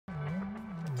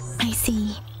I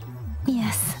see.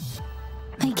 Yes.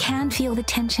 I can feel the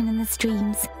tension in the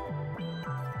streams.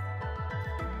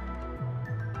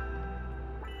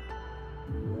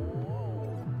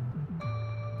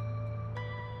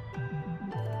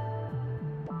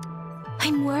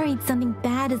 I'm worried something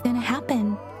bad is gonna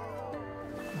happen.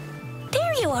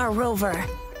 There you are, Rover.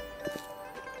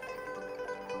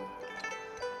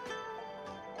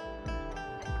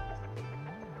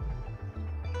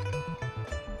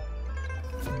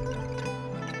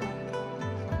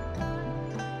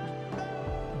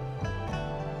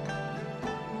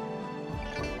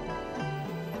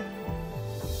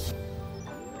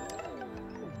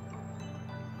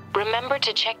 Remember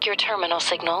to check your terminal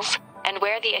signals and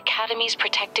wear the Academy's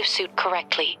protective suit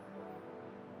correctly.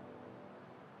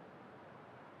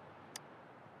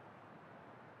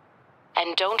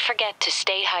 And don't forget to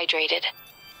stay hydrated.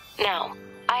 Now,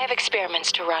 I have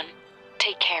experiments to run.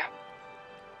 Take care.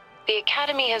 The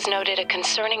Academy has noted a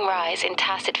concerning rise in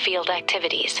tacit field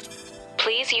activities.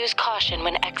 Please use caution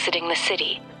when exiting the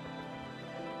city.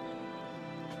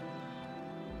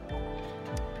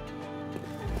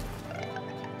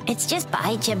 It's just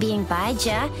Baija being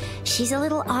Baija. She's a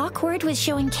little awkward with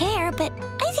showing care, but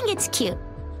I think it's cute.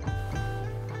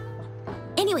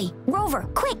 Anyway, Rover,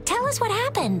 quick, tell us what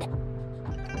happened.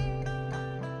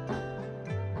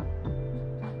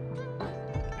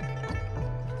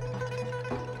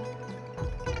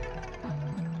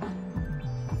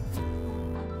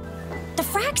 The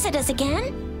fracks at us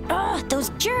again? Ugh, those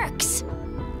jerks!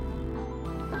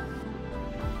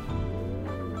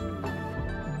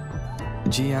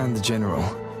 Jian the General,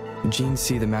 Jin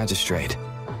Si the Magistrate,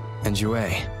 and Yue,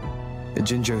 the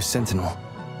Jinzhou Sentinel.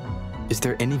 Is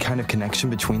there any kind of connection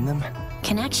between them?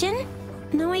 Connection?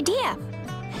 No idea.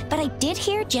 But I did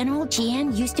hear General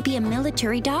Jian used to be a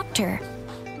military doctor.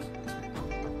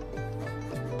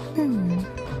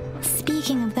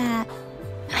 Speaking of that,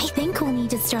 I think we'll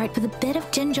need to start with a bit of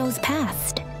Jinzhou's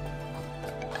past.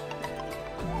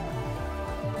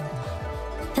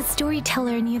 The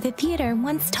storyteller near the theater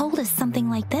once told us something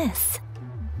like this.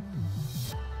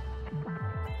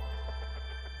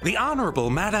 The Honorable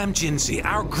Madame Jinzi,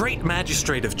 our great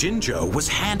magistrate of Jinzhou, was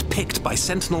handpicked by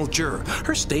Sentinel Jur.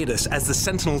 Her status as the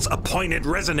Sentinel's appointed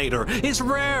resonator is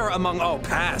rare among all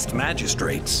past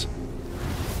magistrates.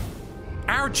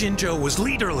 Our Jinzhou was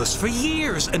leaderless for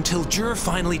years until Jur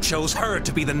finally chose her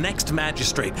to be the next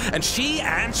magistrate, and she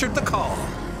answered the call.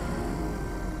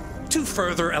 To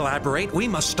further elaborate, we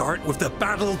must start with the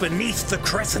battle beneath the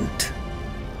Crescent.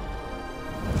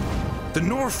 The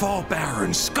Norfall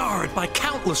Barons, scarred by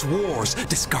countless wars,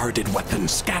 discarded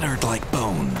weapons scattered like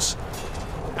bones.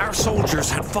 Our soldiers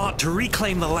had fought to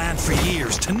reclaim the land for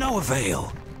years, to no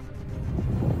avail.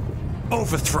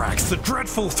 Overthrax, the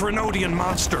dreadful Threnodian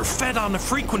monster, fed on the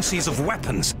frequencies of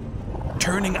weapons,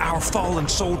 turning our fallen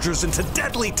soldiers into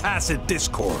deadly tacit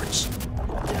discords.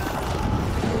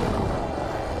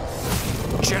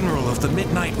 General of the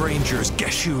Midnight Rangers,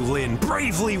 Geshu Lin,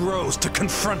 bravely rose to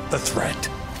confront the threat.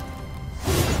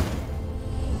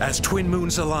 As Twin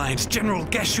Moons aligned, General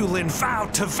Geshu Lin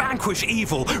vowed to vanquish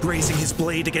evil, raising his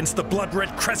blade against the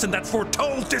blood-red crescent that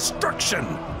foretold destruction.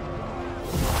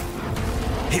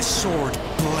 His sword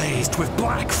blazed with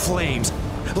black flames,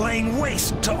 laying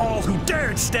waste to all who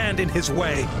dared stand in his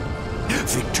way.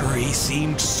 Victory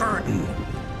seemed certain.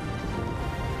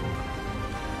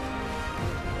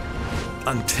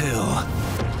 Until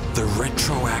the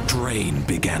retroact rain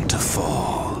began to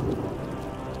fall.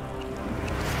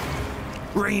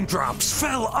 Raindrops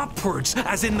fell upwards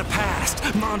as in the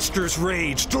past. Monsters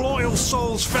raged, loyal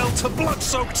souls fell to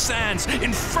blood-soaked sands,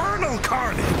 infernal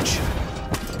carnage.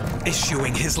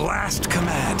 Issuing his last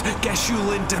command, Geshu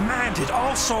Lin demanded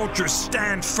all soldiers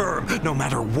stand firm, no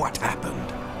matter what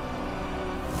happened.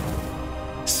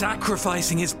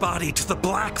 Sacrificing his body to the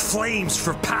black flames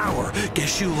for power,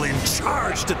 Geshu Lin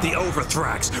charged at the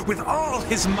Overthrax with all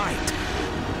his might,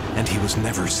 and he was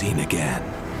never seen again.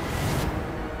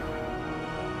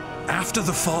 After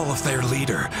the fall of their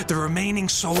leader, the remaining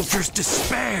soldiers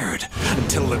despaired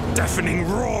until the deafening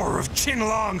roar of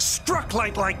Qinlong struck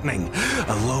like lightning.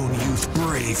 A lone youth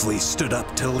bravely stood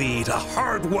up to lead a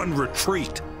hard-won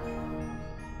retreat.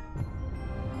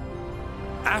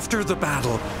 After the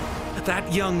battle,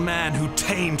 that young man who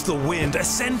tamed the wind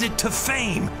ascended to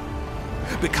fame,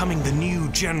 becoming the new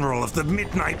general of the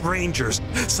Midnight Rangers,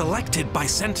 selected by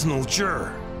Sentinel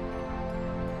Jur.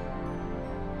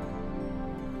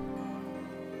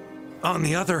 On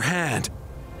the other hand,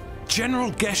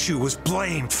 General Geshu was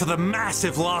blamed for the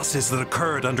massive losses that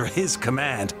occurred under his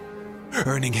command,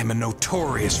 earning him a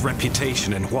notorious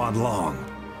reputation in Huanglong.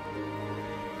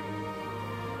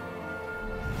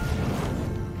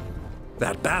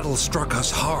 That battle struck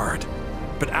us hard,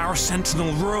 but our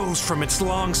sentinel rose from its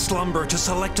long slumber to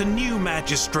select a new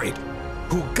magistrate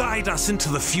who'll guide us into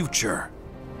the future.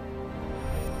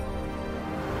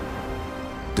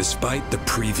 Despite the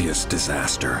previous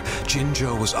disaster,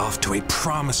 Jinzhou was off to a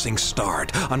promising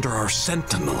start. Under our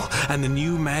sentinel and the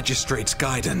new magistrate's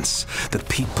guidance, the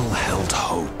people held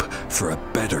hope for a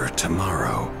better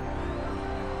tomorrow.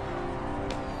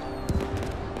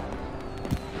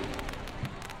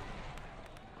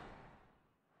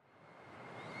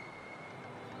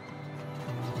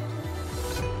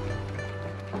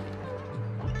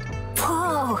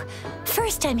 Whoa!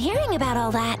 First time hearing about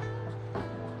all that.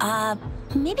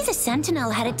 Maybe the Sentinel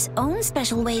had its own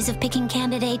special ways of picking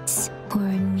candidates. Or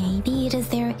maybe it is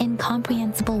their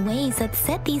incomprehensible ways that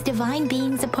set these divine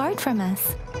beings apart from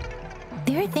us.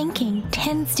 Their thinking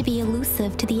tends to be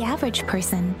elusive to the average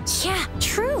person. Yeah,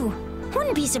 true.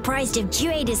 Wouldn't be surprised if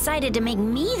Jue decided to make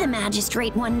me the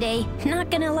magistrate one day. Not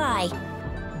gonna lie.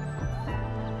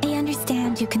 I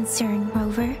understand your concern,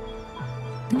 Rover.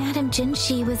 Madame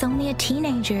Jinshi was only a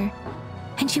teenager,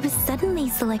 and she was suddenly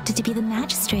selected to be the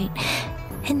magistrate.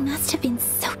 It must have been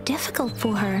so difficult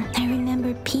for her. I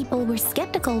remember people were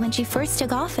skeptical when she first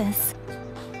took office.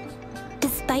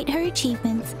 Despite her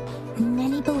achievements,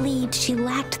 many believed she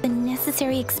lacked the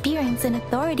necessary experience and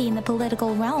authority in the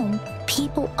political realm.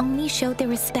 People only showed their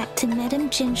respect to Madame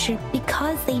Jinshi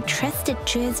because they trusted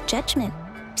Jue's judgment.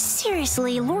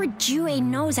 Seriously, Lord Jue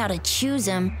knows how to choose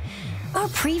him. Our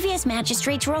previous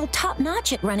magistrates were all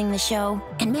top-notch at running the show.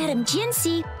 And Madame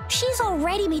Jinshi, she's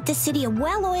already made the city a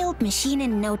well-oiled machine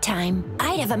in no time.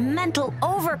 I'd have a mental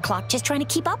overclock just trying to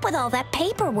keep up with all that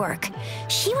paperwork.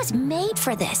 She was made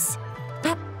for this.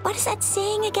 What is that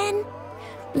saying again?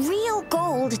 Real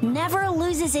gold never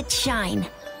loses its shine.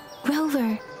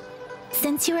 Rover,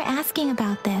 since you were asking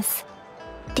about this,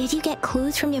 did you get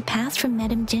clues from your past from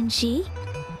Madame Jinshi?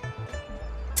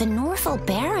 The Norfolk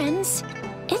Barrens?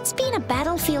 It's been a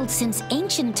battlefield since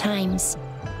ancient times.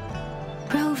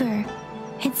 Rover,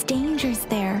 it's dangerous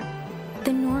there.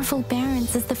 The Norfolk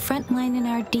Barrens is the front line in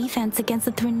our defense against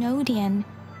the Threnodian.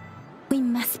 We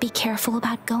must be careful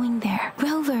about going there.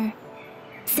 Rover,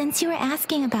 since you were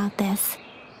asking about this,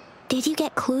 did you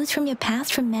get clues from your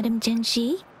past from Madame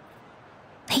Jinshi?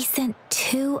 They sent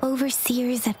 2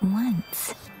 overseers at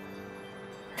once.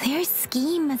 Their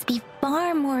scheme must be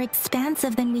far more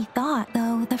expansive than we thought,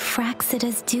 though the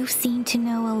Fraxidas do seem to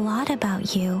know a lot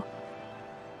about you.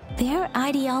 Their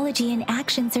ideology and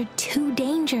actions are too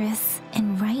dangerous,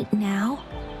 and right now,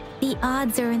 the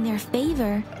odds are in their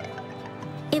favor.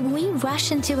 If we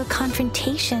rush into a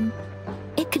confrontation,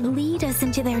 it could lead us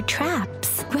into their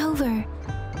traps. Rover,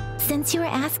 since you were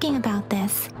asking about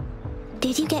this,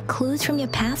 did you get clues from your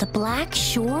past? The Black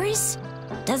Shores?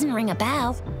 Doesn't ring a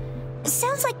bell.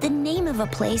 Sounds like the name of a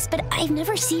place, but I've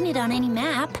never seen it on any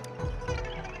map.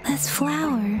 This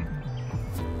flower.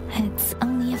 It's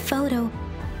only a photo,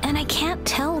 and I can't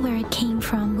tell where it came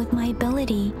from with my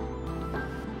ability.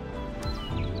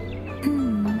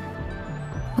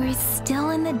 We're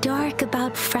still in the dark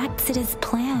about Fraxida's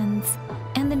plans,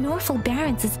 and the Norfolk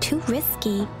Barrens is too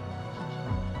risky.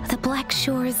 The Black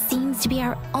Shores seems to be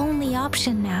our only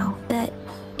option now, but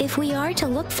if we are to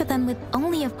look for them with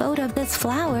only a photo of this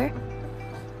flower,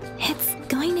 it's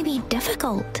going to be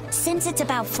difficult. Since it's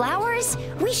about flowers,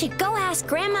 we should go ask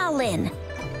Grandma Lin.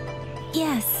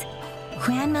 Yes,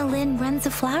 Grandma Lin runs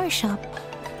a flower shop.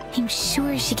 I'm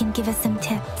sure she can give us some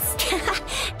tips.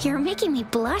 You're making me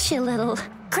blush a little.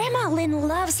 Grandma Lin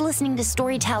loves listening to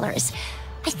storytellers.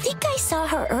 I think I saw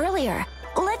her earlier.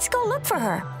 Let's go look for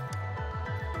her.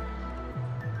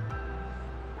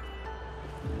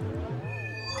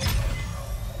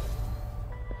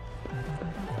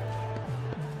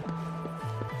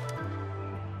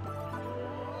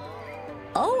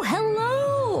 Oh,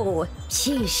 hello!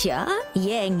 Xisha,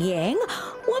 Yang Yang,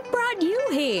 what brought you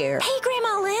here? Hey,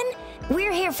 Grandma Lin.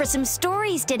 We're here for some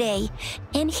stories today.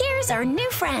 And here's our new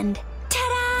friend.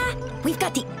 Ta-da! We've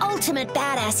got the ultimate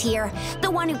badass here.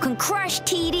 The one who can crush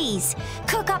TDs,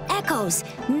 cook up echoes,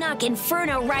 knock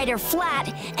Inferno Rider flat,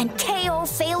 and KO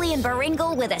Phalian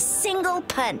Baringle with a single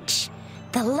punch.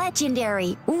 The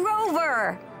legendary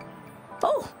Rover.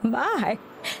 Oh, my.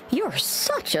 You're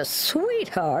such a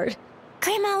sweetheart.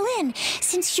 Grandma Lin,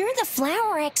 since you're the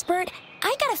flower expert,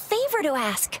 I got a favor to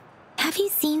ask. Have you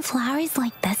seen flowers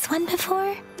like this one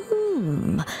before?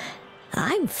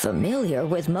 I'm familiar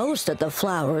with most of the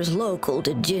flowers local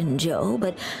to Jinzhou,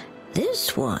 but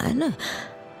this one...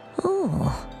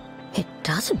 Oh, it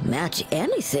doesn't match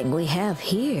anything we have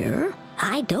here.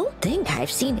 I don't think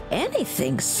I've seen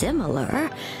anything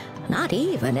similar. Not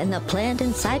even in the plant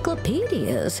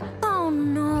encyclopedias. Oh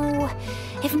no.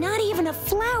 If not even a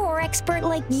flower expert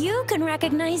like you can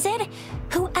recognize it,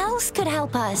 who else could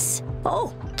help us?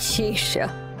 Oh, Tisha,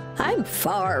 I'm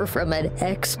far from an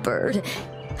expert.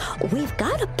 We've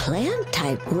got a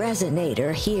plant-type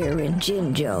resonator here in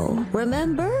Jinzhou,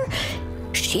 remember?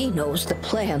 She knows the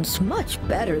plants much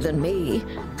better than me.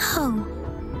 Oh,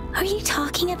 are you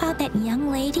talking about that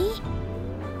young lady?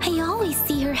 I always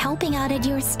see her helping out at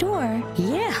your store.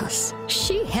 Yes,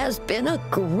 she has been a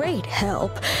great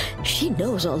help. She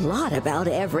knows a lot about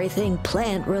everything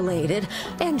plant-related,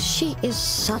 and she is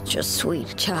such a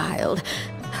sweet child.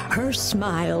 Her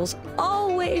smiles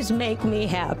always make me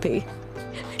happy.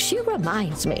 She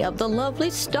reminds me of the lovely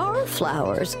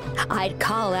starflowers. I'd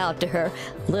call out to her,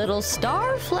 "Little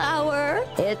starflower,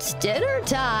 it's dinner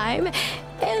time,"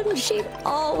 and she'd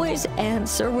always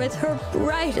answer with her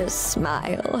brightest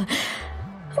smile.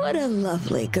 What a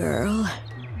lovely girl.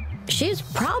 She's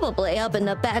probably up in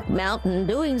the back mountain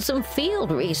doing some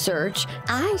field research.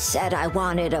 I said I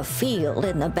wanted a field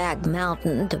in the back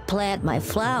mountain to plant my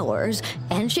flowers,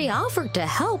 and she offered to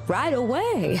help right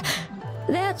away.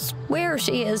 That's where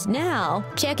she is now,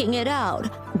 checking it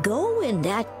out. Go in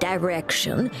that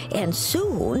direction, and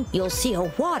soon you'll see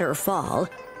a waterfall.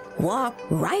 Walk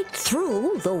right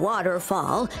through the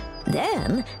waterfall,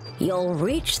 then you'll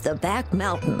reach the back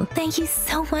mountain. Thank you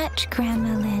so much,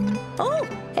 Grandma Lin. Oh,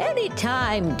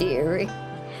 anytime, dearie.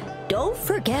 Don't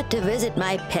forget to visit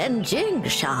my Penjing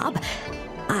shop.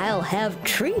 I'll have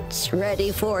treats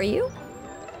ready for you.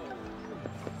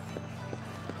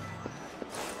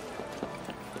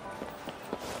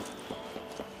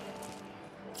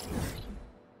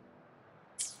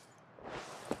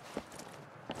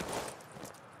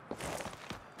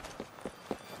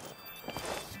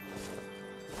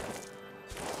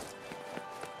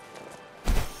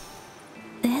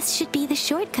 This should be the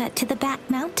shortcut to the back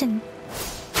mountain.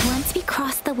 Once we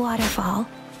cross the waterfall,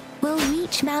 we'll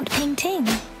reach Mount Pingting.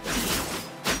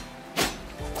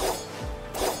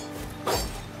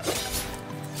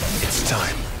 It's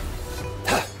time.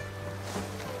 Ha.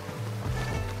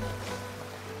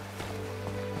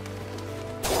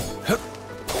 Hup.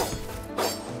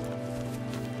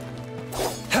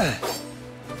 Ha.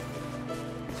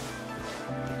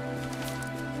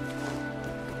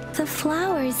 The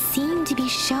flowers seem to be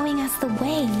showing us the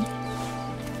way.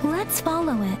 Let's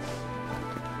follow it.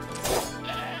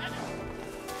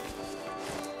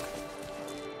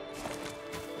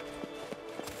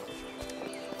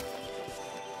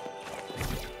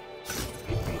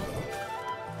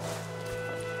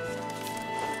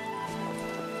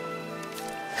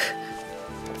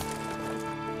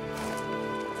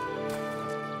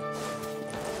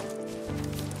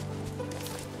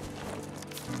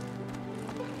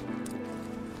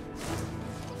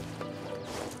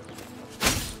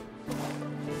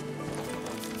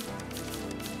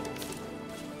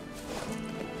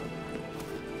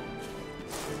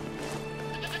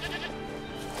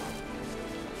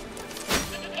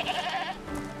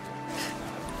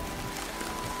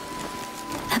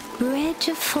 Bridge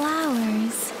of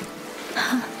flowers.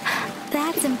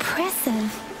 That's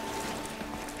impressive.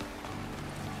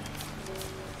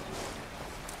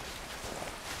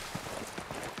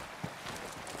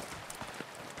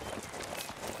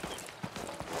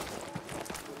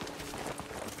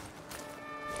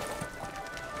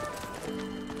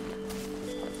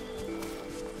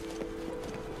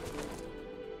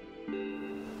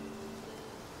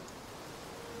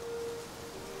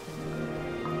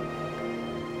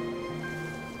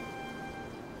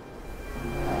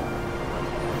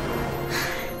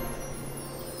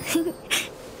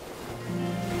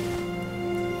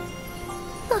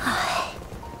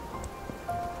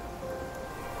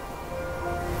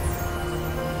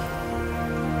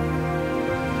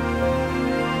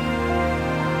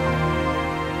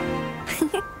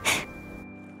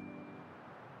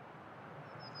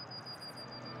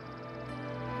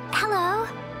 Hello?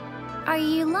 Are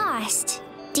you lost?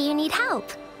 Do you need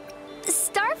help?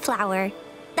 Starflower.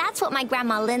 That's what my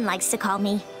Grandma Lin likes to call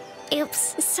me.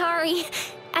 Oops, sorry.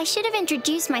 I should have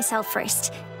introduced myself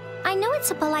first. I know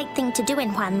it's a polite thing to do in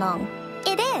Huanglong.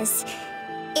 It is.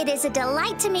 It is a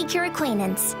delight to make your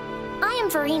acquaintance. I am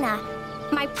Verena.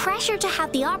 My pleasure to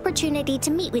have the opportunity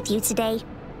to meet with you today.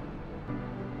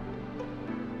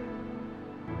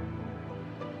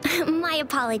 My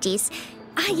apologies.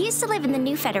 I used to live in the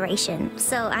New Federation,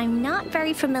 so I'm not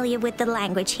very familiar with the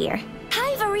language here.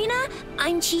 Hi, Verena.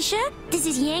 I'm Chisha. This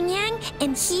is Yang Yang,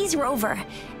 and he's Rover.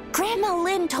 Grandma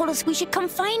Lin told us we should come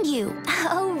find you.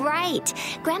 Oh, right.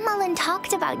 Grandma Lin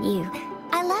talked about you.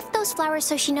 I left those flowers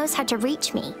so she knows how to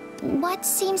reach me. What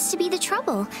seems to be the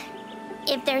trouble?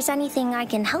 if there's anything I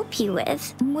can help you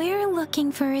with. We're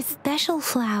looking for a special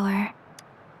flower.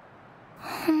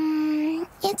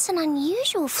 It's an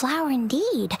unusual flower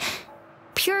indeed.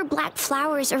 Pure black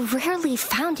flowers are rarely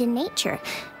found in nature.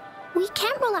 We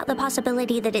can't rule out the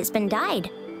possibility that it's been dyed.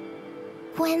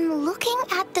 When looking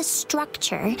at the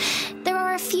structure, there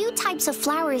are a few types of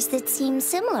flowers that seem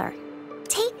similar.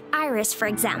 Take iris, for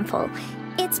example.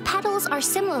 Its petals are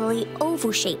similarly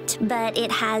oval-shaped, but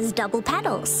it has double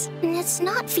petals. And it's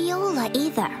not viola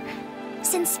either,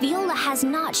 since viola has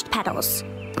notched petals.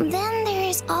 Then there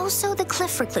is also the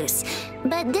cliff recluse,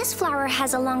 but this flower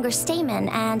has a longer stamen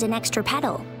and an extra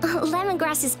petal.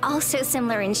 Lemongrass is also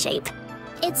similar in shape.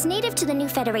 It's native to the New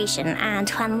Federation, and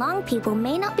Huanglong people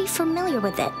may not be familiar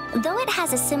with it. Though it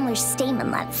has a similar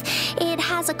stamen length, it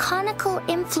has a conical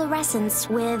inflorescence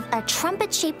with a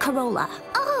trumpet-shaped corolla.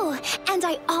 Oh, and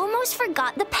I almost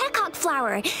forgot the peacock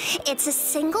flower. It's a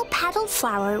single-petaled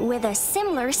flower with a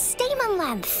similar stamen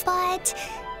length, but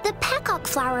the peacock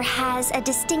flower has a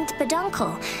distinct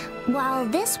peduncle, while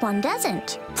this one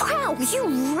doesn't. Wow,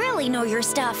 you really know your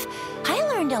stuff. I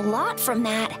learned a lot from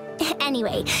that.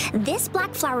 Anyway, this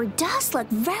black flower does look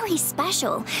very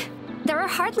special. There are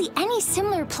hardly any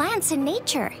similar plants in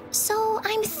nature, so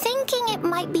I'm thinking it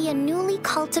might be a newly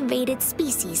cultivated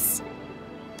species.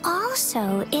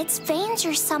 Also, its veins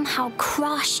are somehow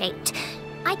cross-shaped.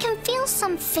 I can feel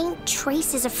some faint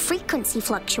traces of frequency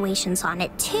fluctuations on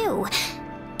it, too.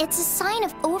 It's a sign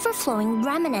of overflowing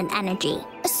remnant energy.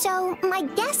 So my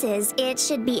guess is it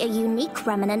should be a unique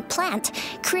remnant plant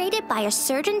created by a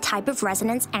certain type of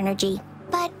resonance energy.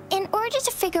 But in order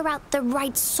to figure out the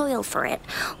right soil for it,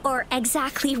 or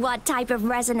exactly what type of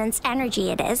resonance energy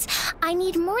it is, I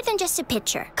need more than just a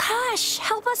picture. Gosh,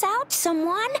 help us out,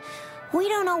 someone. We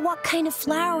don't know what kind of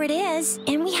flower it is,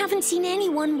 and we haven't seen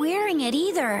anyone wearing it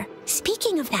either.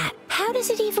 Speaking of that, how does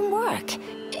it even work?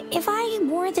 If I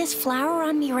wore this flower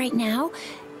on me right now,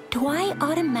 do I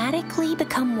automatically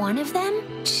become one of them?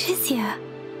 Shizia,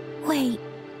 wait,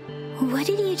 what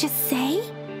did you just say?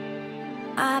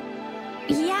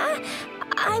 Yeah?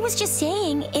 I was just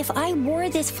saying, if I wore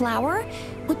this flower,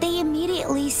 would they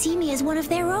immediately see me as one of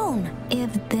their own?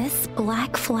 If this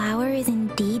black flower is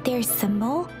indeed their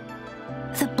symbol,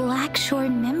 the Black Shore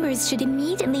members should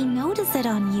immediately notice it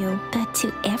on you, but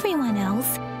to everyone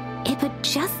else, it would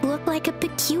just look like a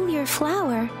peculiar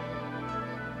flower.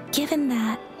 Given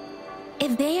that,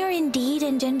 if they are indeed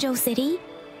in Jinzhou City,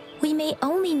 we may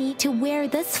only need to wear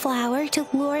this flower to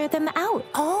lure them out.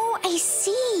 Oh, I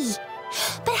see.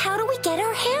 But how do we get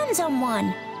our hands on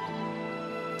one?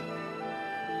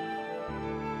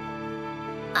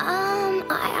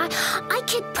 I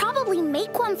could probably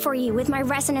make one for you with my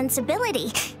resonance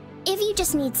ability, if you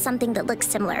just need something that looks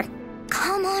similar.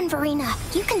 Come on, Verena,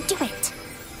 you can do it.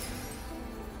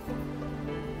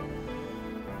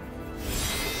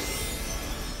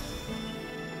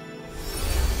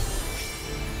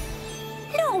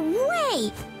 No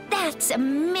way! That's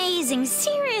amazing,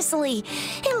 seriously!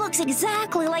 It looks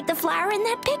exactly like the flower in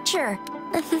that picture.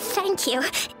 Thank you.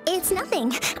 It's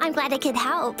nothing. I'm glad I could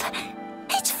help.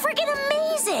 It's friggin'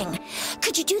 amazing!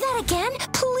 Could you do that again?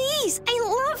 Please! I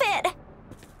love it!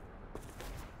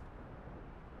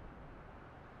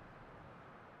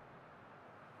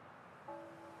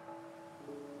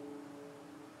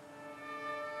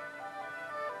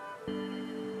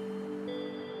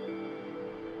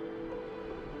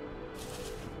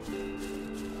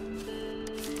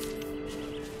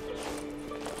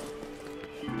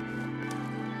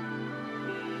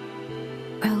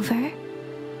 Rover,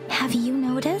 have you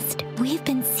noticed? We've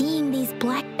been seeing these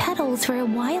black petals for a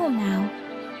while now.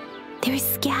 They're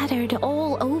scattered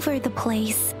all over the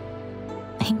place.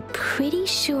 I'm pretty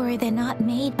sure they're not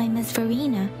made by Miss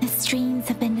Verena. The streams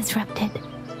have been disrupted.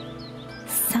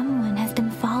 Someone has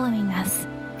been following us.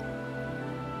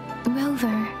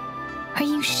 Rover, are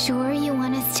you sure you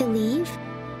want us to leave?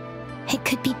 It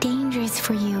could be dangerous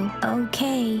for you.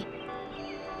 Okay.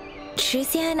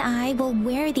 Tricia and I will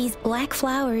wear these black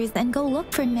flowers and go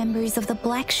look for members of the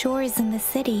Black Shores in the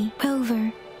city.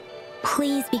 Rover,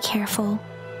 please be careful.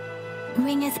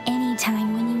 Ring us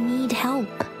anytime when you need help.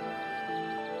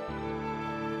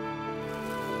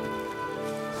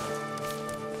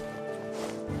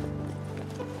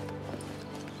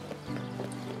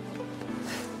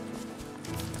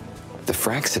 The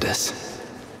Fraxidus.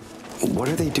 What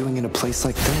are they doing in a place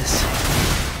like this?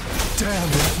 Damn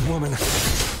that woman.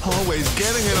 Always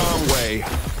getting in our way.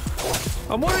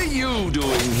 And what are you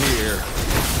doing here?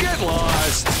 Get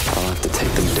lost! I'll have to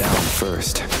take them down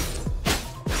first.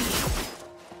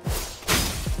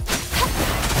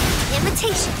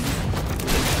 Invitation.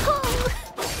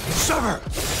 Sever!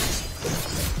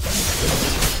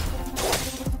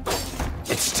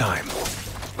 It's time.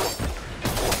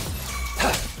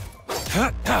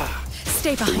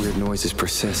 Stay The behind. weird noises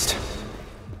persist.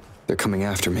 They're coming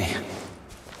after me.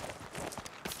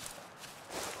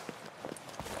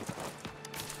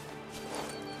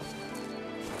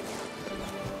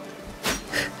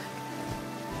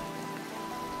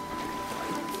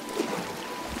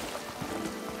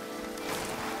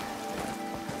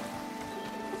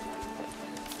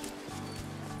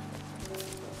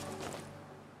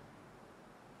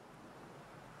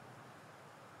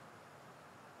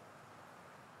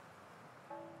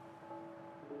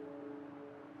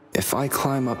 If I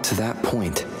climb up to that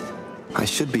point, I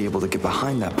should be able to get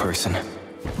behind that person.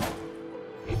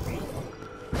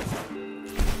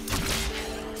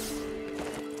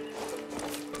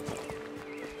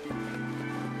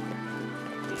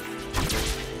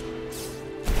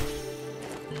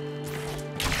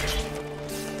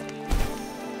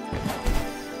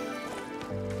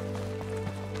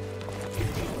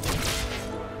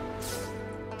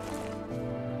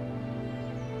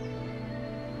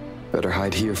 Better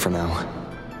hide here for now.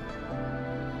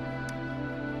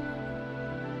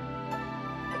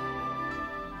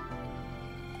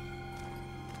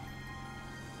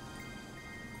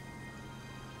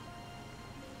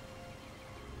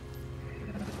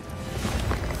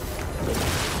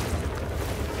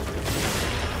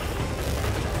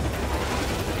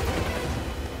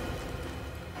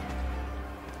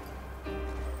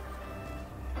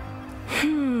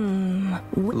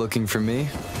 Looking for me?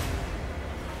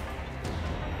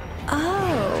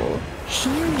 Oh,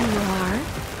 here you are.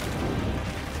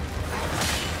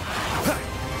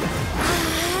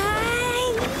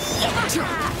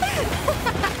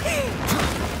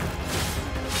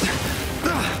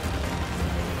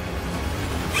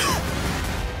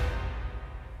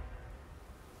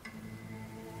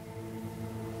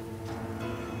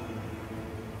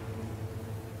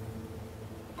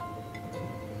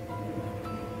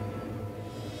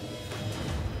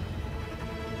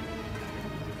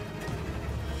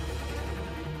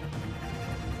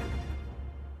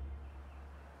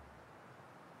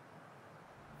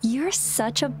 You're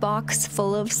such a box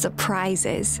full of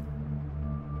surprises.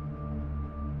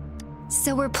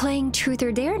 So we're playing Truth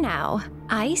or Dare now.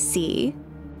 I see.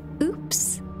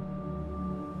 Oops.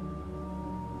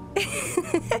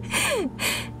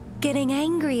 Getting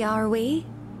angry, are we?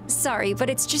 Sorry, but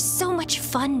it's just so much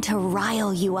fun to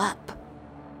rile you up.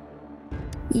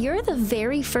 You're the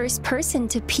very first person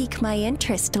to pique my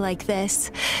interest like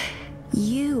this.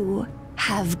 You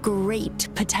have great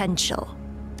potential.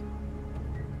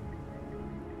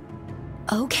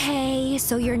 Okay,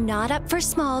 so you're not up for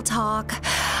small talk.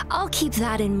 I'll keep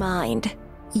that in mind.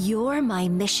 You're my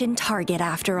mission target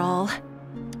after all.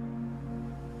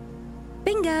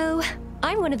 Bingo!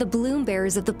 I'm one of the bloom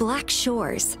bearers of the Black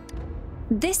Shores.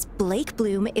 This Blake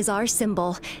bloom is our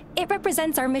symbol. It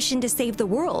represents our mission to save the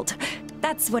world.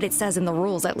 That's what it says in the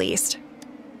rules, at least.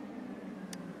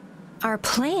 Our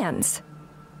plans?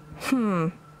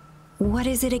 What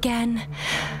is it again?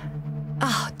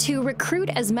 To recruit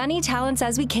as many talents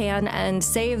as we can and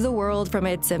save the world from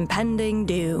its impending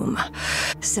doom.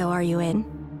 So are you in?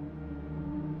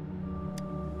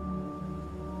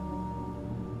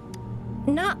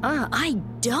 Nuh-uh, I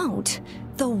don't.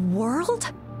 The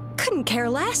world? Couldn't care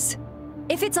less.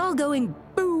 If it's all going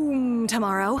boom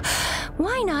tomorrow,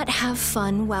 why not have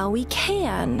fun while we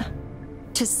can?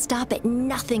 To stop at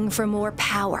nothing for more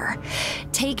power,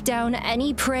 take down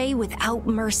any prey without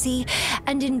mercy,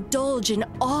 and indulge in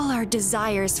all our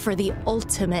desires for the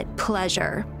ultimate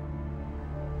pleasure.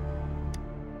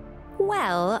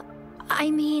 Well,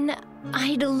 I mean,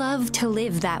 I'd love to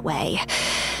live that way,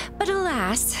 but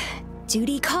alas,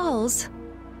 duty calls.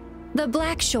 The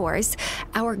Black Shores,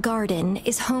 our garden,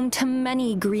 is home to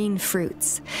many green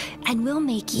fruits, and will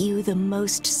make you the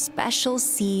most special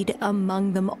seed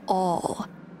among them all.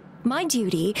 My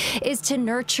duty is to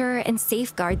nurture and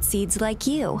safeguard seeds like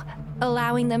you,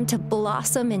 allowing them to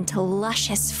blossom into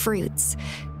luscious fruits.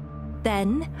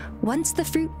 Then, once the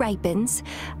fruit ripens,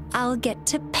 I'll get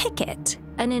to pick it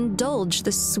and indulge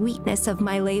the sweetness of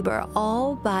my labor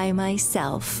all by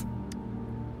myself.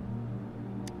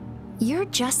 You're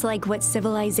just like what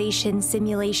Civilization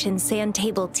Simulation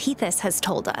Sandtable Tethys has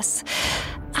told us.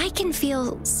 I can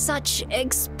feel such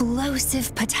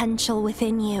explosive potential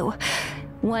within you.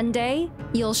 One day,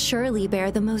 you'll surely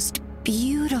bear the most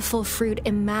beautiful fruit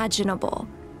imaginable.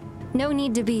 No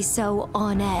need to be so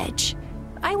on edge.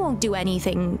 I won't do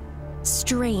anything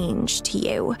strange to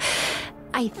you,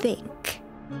 I think.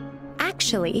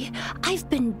 Actually, I've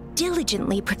been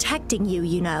diligently protecting you,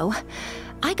 you know.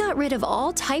 I got rid of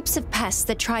all types of pests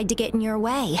that tried to get in your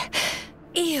way.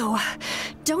 Ew,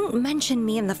 don't mention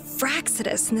me and the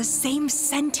Fraxidus in the same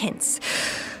sentence.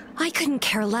 I couldn't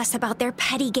care less about their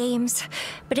petty games,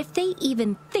 but if they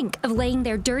even think of laying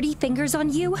their dirty fingers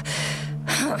on you,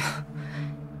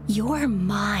 you're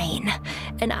mine,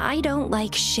 and I don't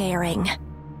like sharing.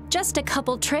 Just a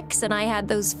couple tricks and I had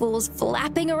those fools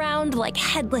flapping around like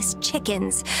headless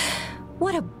chickens.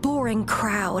 What a boring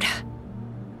crowd.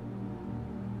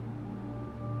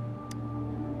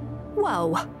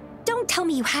 Whoa, don't tell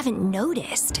me you haven't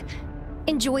noticed.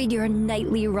 Enjoyed your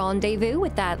nightly rendezvous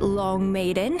with that long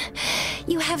maiden.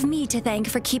 You have me to thank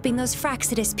for keeping those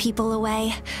Fraxidus people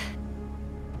away.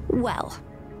 Well,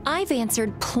 I've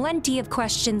answered plenty of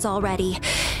questions already.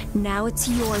 Now it's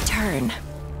your turn.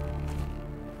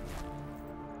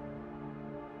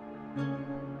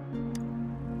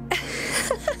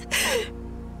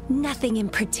 Nothing in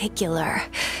particular.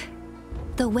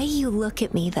 The way you look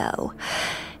at me, though,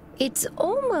 it's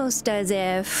almost as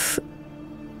if...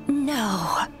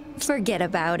 No, forget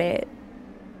about it.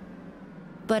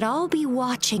 But I'll be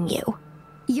watching you.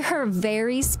 You're a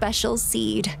very special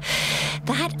seed.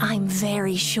 That I'm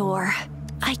very sure.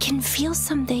 I can feel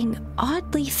something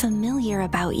oddly familiar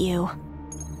about you.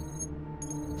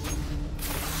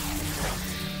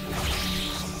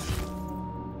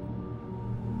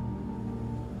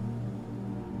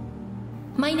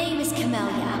 My name is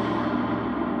Camellia.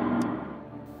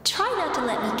 Try not to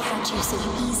let me catch you so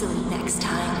easily next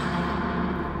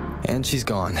time. And she's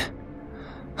gone.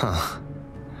 Huh.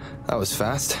 That was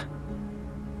fast.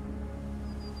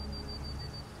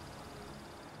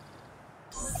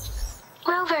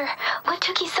 Rover, what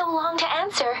took you so long to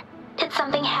answer? Did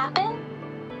something happen?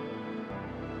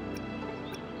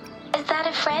 Is that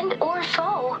a friend or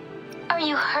foe? Are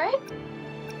you hurt?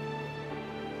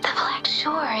 The Black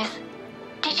Shores.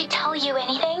 Did she tell you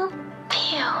anything?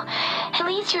 Phew, at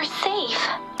least you're safe.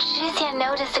 Juzia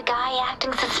noticed a guy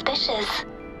acting suspicious.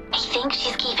 I think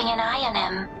she's keeping an eye on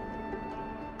him.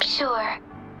 Sure.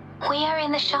 We are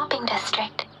in the shopping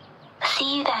district.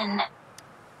 See you then.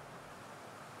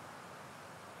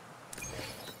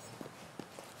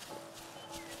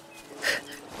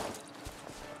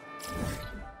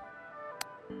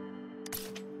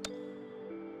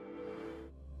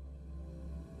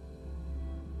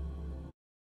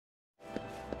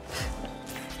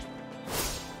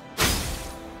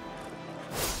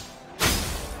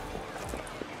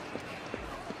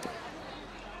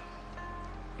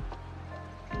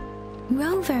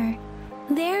 Rover,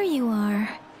 there you are.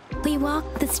 We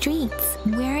walked the streets,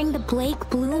 wearing the Blake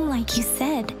bloom like you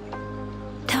said.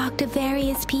 Talked to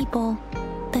various people,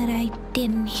 but I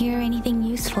didn't hear anything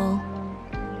useful.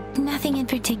 Nothing in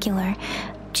particular,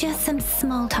 just some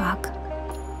small talk.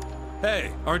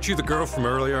 Hey, aren't you the girl from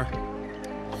earlier?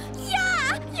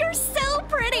 Yeah, you're so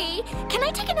pretty. Can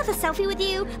I take another selfie with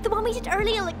you? The one we did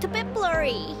earlier looked a bit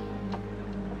blurry.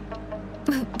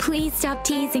 Please stop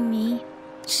teasing me.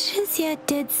 Juzia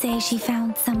did say she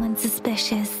found someone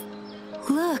suspicious.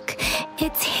 Look,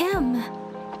 it's him.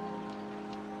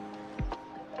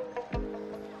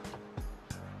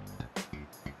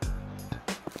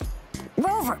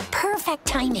 Rover, perfect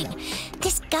timing.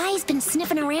 This guy's been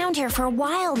sniffing around here for a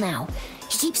while now.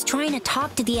 He keeps trying to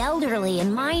talk to the elderly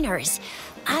and minors.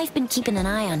 I've been keeping an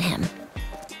eye on him.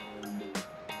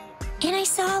 And I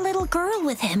saw a little girl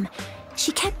with him.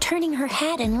 She kept turning her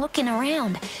head and looking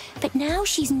around, but now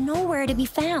she's nowhere to be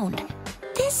found.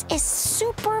 This is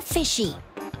super fishy.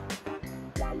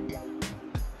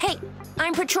 Hey,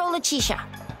 I'm Patrol Letitia.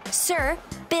 Sir,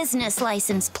 business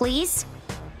license, please.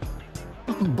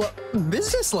 But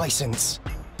business license?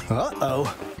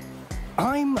 Uh-oh.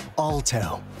 I'm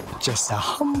Alto, just a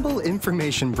humble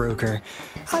information broker.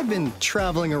 I've been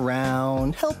traveling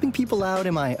around, helping people out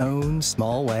in my own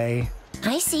small way.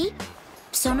 I see.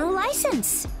 So no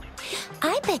license.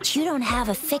 I bet you don't have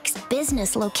a fixed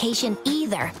business location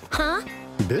either, huh?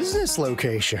 Business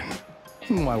location?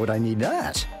 Why would I need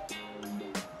that?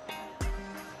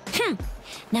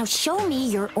 Now show me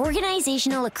your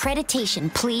organizational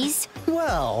accreditation, please.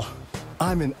 Well,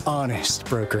 I'm an honest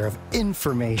broker of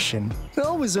information,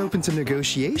 always open to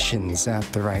negotiations at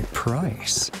the right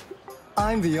price.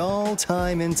 I'm the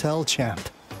all-time intel champ,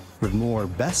 with more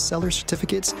bestseller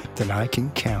certificates than I can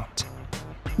count.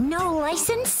 No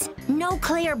license? No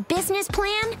clear business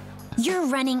plan? You're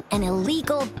running an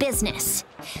illegal business.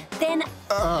 Then...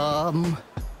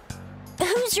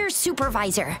 Who's your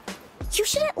supervisor? You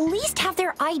should at least have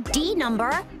their ID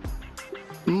number.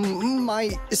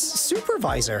 My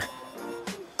supervisor?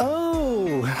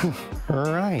 Oh,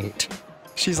 right.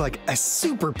 She's like a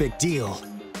super big deal.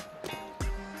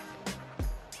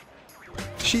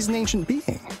 She's an ancient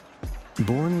being,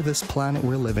 born with this planet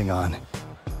we're living on.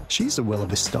 She's the will of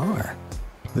the star,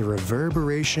 the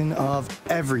reverberation of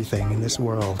everything in this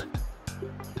world.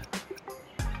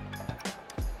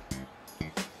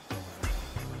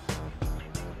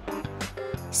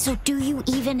 So do you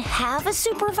even have a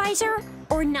supervisor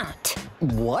or not?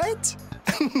 What?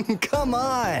 Come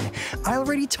on! I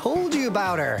already told you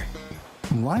about her.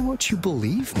 Why won't you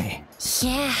believe me?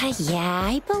 Yeah,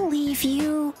 I believe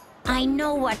you. I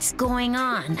know what's going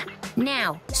on.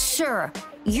 Now, sir,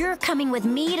 you're coming with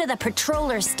me to the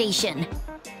patroller station.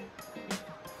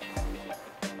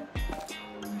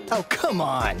 Oh, come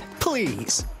on,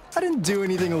 please. I didn't do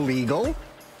anything illegal.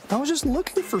 I was just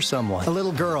looking for someone. A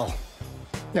little girl.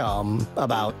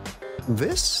 About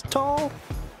this tall?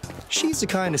 She's the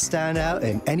kind to stand out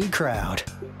in any crowd.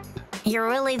 You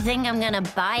really think I'm gonna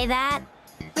buy that?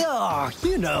 Oh,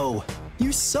 you know,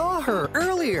 you saw her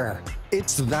earlier.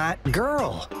 It's that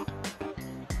girl.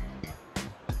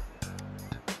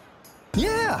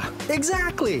 Yeah,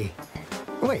 exactly.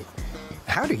 Wait,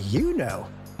 how do you know?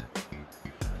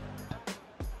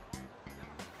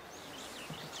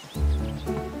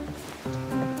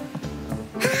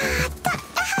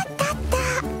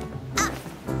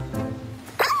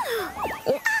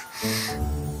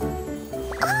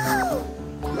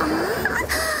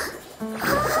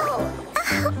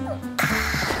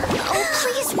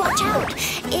 Watch out!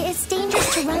 It's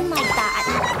dangerous to run like that.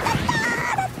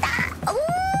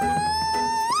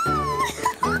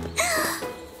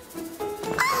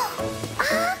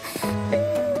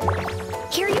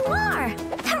 Here you are!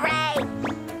 Hooray!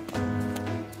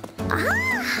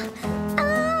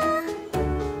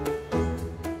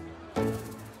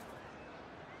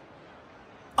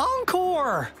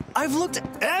 Encore! I've looked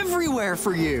everywhere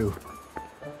for you.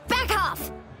 Back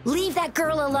off! Leave that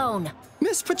girl alone.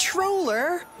 Miss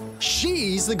Patroller,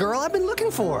 she's the girl I've been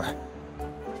looking for.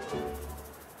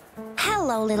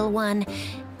 Hello, little one.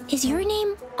 Is your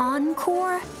name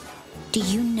Encore? Do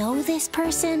you know this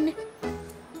person?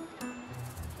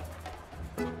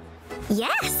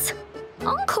 Yes!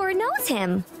 Encore knows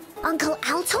him. Uncle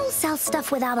Alto sells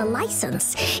stuff without a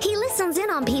license. He listens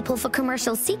in on people for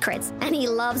commercial secrets, and he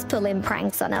loves pulling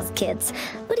pranks on us kids.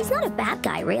 But he's not a bad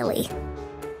guy, really.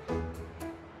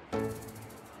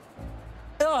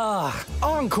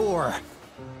 Encore!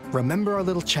 Remember our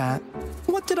little chat?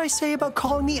 What did I say about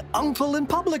calling me uncle in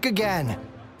public again?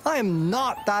 I am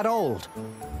not that old.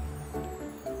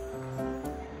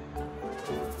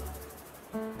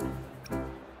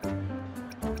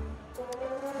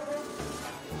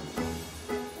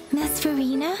 Miss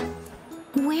Verena?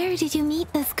 Where did you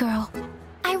meet this girl?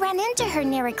 I ran into her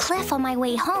near a cliff on my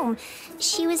way home.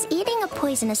 She was eating a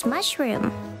poisonous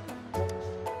mushroom.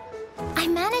 I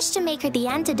managed to make her the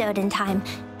antidote in time.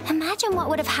 Imagine what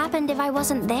would have happened if I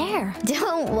wasn't there.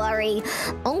 Don't worry.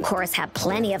 Encore's had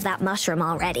plenty of that mushroom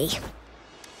already.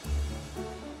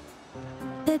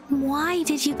 But why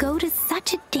did you go to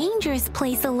such a dangerous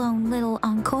place alone, little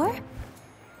Encore?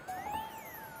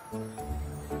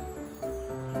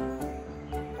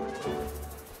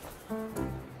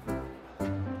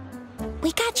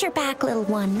 We got your back, little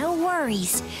one. No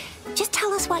worries. Just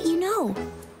tell us what you know.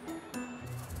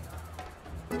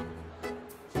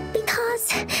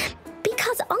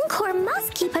 Because Encore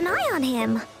must keep an eye on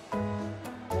him.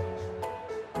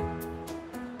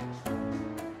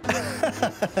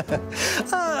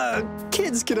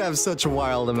 Kids can have such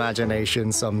wild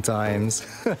imaginations sometimes.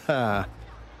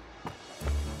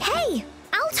 Hey,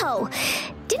 Alto!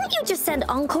 Didn't you just send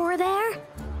Encore there?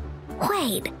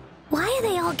 Wait, why are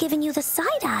they all giving you the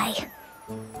side-eye?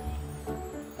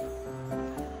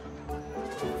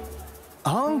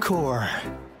 Encore!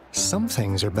 Some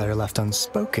things are better left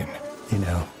unspoken, you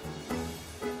know.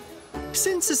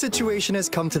 Since the situation has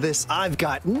come to this, I've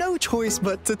got no choice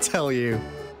but to tell you.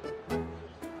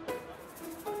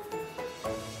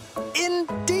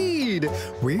 Indeed!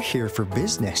 We're here for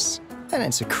business, and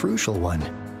it's a crucial one.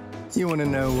 You want to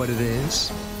know what it is?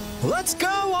 Let's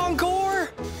go,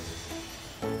 Encore!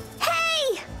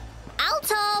 Hey!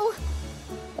 Alto!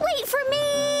 Wait for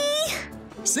me!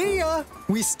 See ya!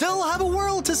 We still have a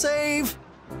world to save!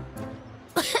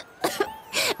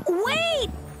 Wait!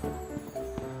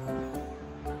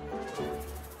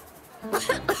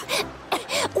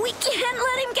 We can't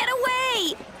let him get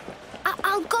away!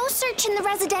 I'll go search in the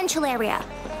residential area.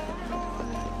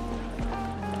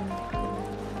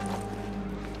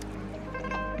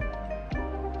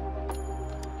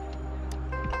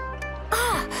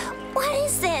 What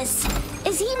is this?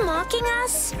 Is he mocking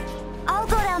us? I'll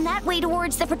go down that way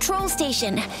towards the patrol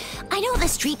station. I know the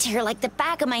streets here like the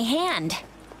back of my hand.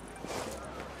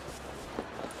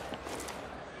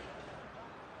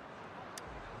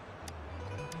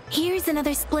 Here's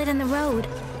another split in the road.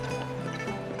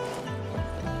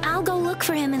 I'll go look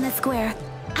for him in the square.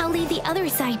 I'll leave the other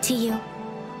side to you.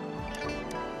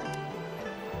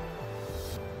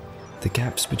 The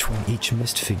gaps between each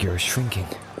mist figure are shrinking.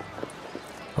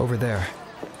 Over there,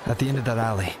 at the end of that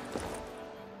alley.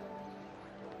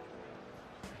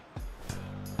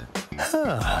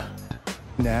 Huh.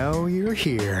 Now you're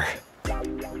here.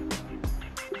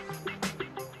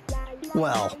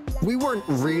 Well, we weren't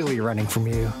really running from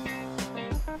you.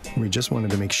 We just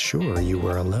wanted to make sure you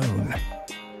were alone.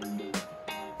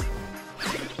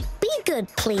 Be good,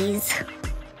 please.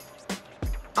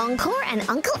 Encore and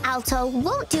Uncle Alto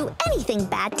won't do anything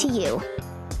bad to you.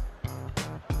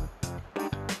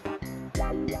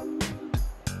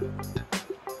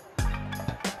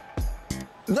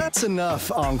 That's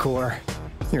enough, Encore.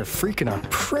 You're freaking our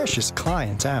precious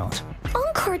client out.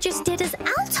 Encore just did as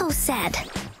Alto said.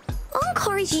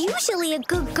 Encore is usually a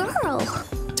good girl.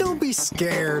 Don't be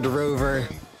scared, Rover.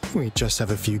 We just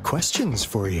have a few questions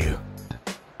for you.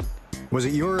 Was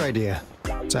it your idea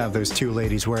to have those two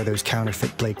ladies wear those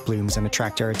counterfeit Blake blooms and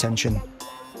attract our attention?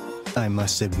 I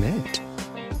must admit,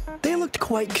 they looked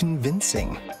quite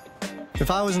convincing. If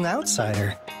I was an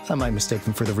outsider, I might mistake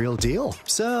them for the real deal.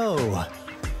 So,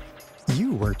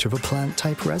 you worked with a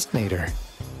plant-type resonator.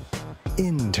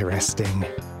 Interesting.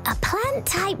 A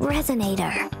plant-type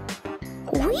resonator.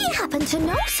 We happen to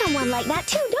know someone like that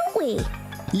too, don't we?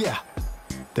 Yeah,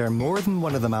 there are more than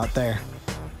one of them out there.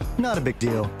 Not a big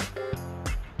deal.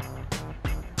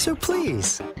 So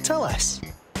please, tell us,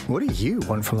 what do you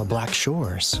want from the Black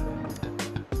Shores?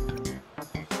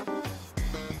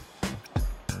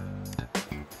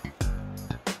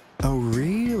 Oh,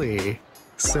 really?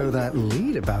 So that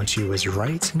lead about you was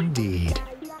right indeed.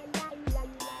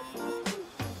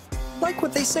 Like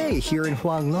what they say here in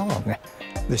Huanglong,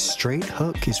 the straight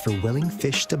hook is for willing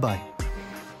fish to bite.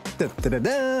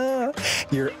 Da-da-da-da!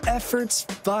 Your efforts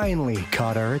finally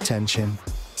caught our attention.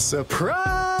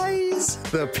 Surprise!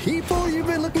 The people you've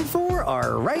been looking for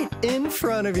are right in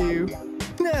front of you.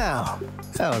 Now,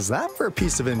 how's that for a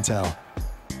piece of intel?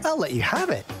 I'll let you have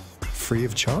it, free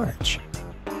of charge.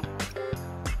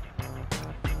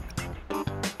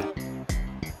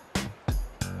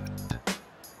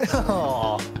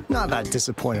 Oh, not that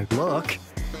disappointed look.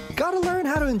 Gotta learn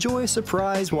how to enjoy a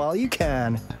surprise while you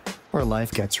can, or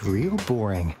life gets real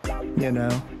boring, you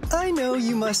know? I know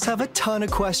you must have a ton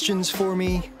of questions for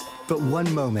me, but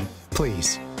one moment,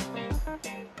 please.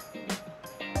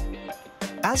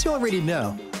 As you already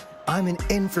know, I'm an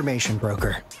information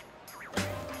broker.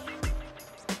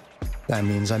 That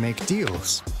means I make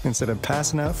deals instead of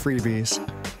passing out freebies.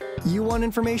 You want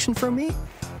information from me?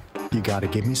 You gotta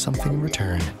give me something in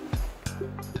return.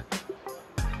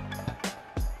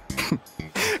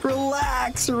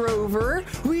 Relax, Rover.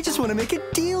 We just want to make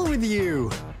a deal with you.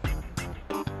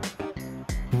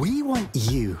 We want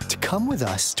you to come with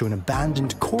us to an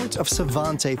abandoned Court of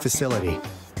Savante facility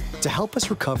to help us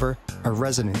recover a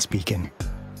resonance beacon.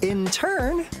 In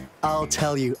turn, I'll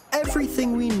tell you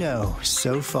everything we know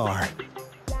so far.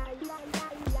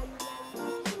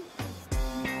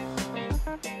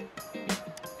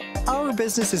 Our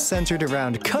business is centered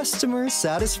around customer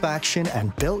satisfaction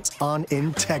and built on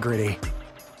integrity.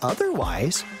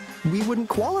 Otherwise, we wouldn't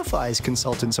qualify as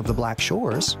consultants of the Black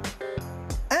Shores.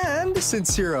 And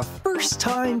since you're a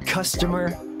first-time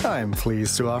customer, I'm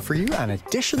pleased to offer you an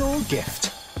additional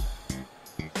gift.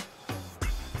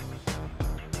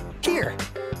 Here,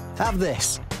 have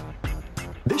this.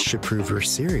 This should prove you're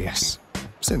serious,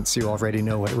 since you already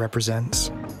know what it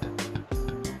represents.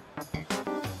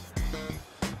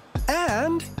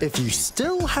 And if you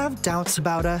still have doubts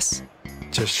about us,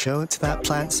 just show it to that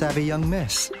plant-savvy young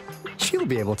miss. She'll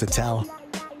be able to tell.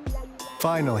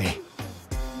 Finally,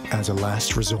 as a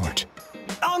last resort.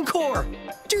 Encore!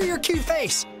 Do your cute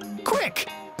face! Quick!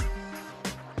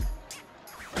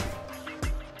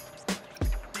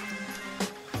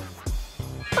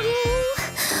 Oh,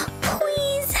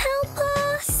 please help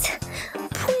us.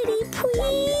 Pretty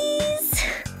please.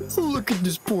 Look at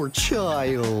this poor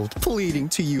child, pleading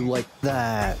to you like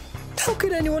that. How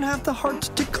could anyone have the heart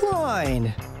to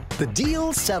decline? The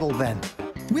deal's settled then.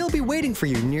 We'll be waiting for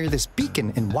you near this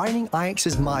beacon in Whining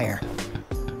Ix's mire.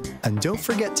 And don't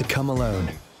forget to come alone,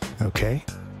 okay?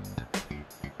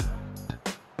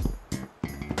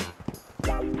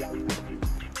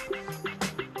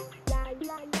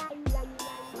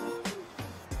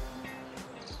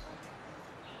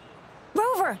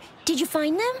 Rover, did you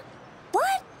find them?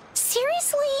 What?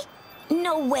 Seriously?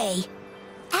 No way.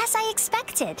 As I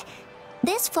expected.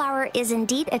 This flower is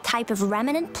indeed a type of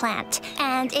remnant plant,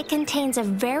 and it contains a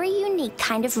very unique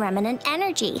kind of remnant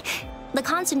energy. The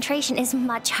concentration is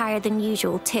much higher than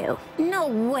usual, too. No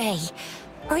way.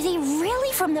 Are they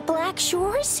really from the Black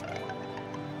Shores?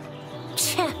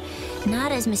 Tch,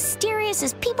 not as mysterious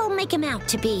as people make them out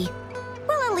to be.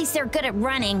 Well, at least they're good at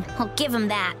running. I'll give them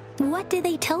that. What did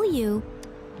they tell you?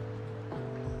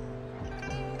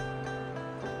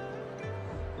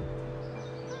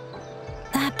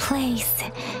 That place.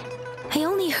 I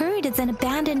only heard it's an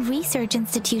abandoned research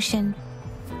institution.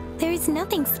 There is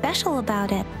nothing special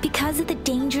about it. Because of the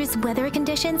dangerous weather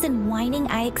conditions in Whining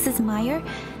Ix's Mire,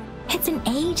 it's been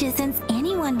ages since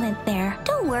anyone went there.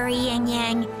 Don't worry, Yang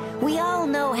Yang. We all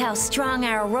know how strong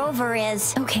our rover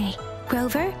is. Okay,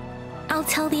 Rover, I'll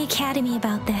tell the Academy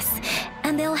about this,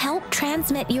 and they'll help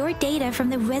transmit your data from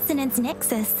the Resonance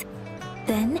Nexus.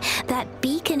 Then, that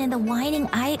beacon in the Whining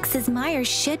Ix's Mire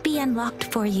should be unlocked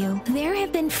for you. There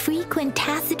have been frequent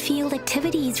tacit field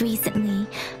activities recently.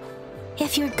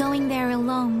 If you're going there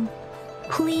alone,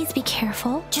 please be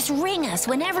careful. Just ring us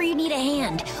whenever you need a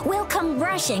hand. We'll come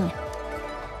rushing.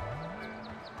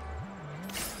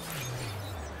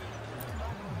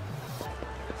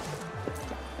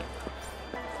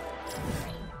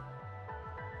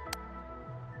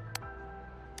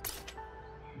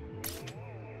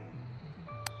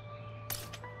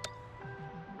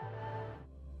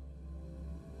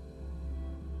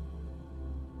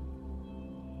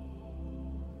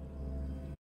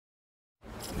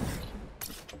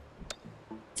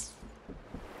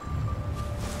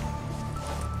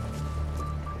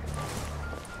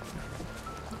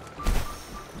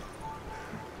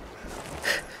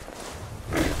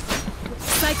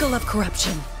 Cycle of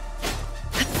corruption.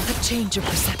 A change of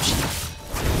perception.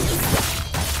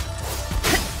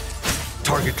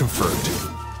 Target confirmed.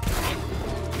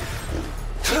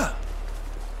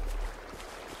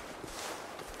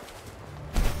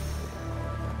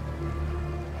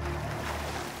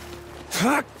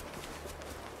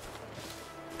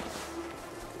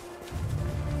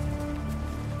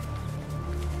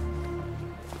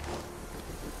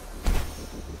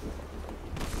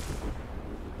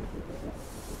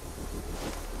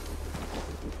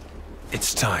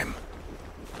 It's time.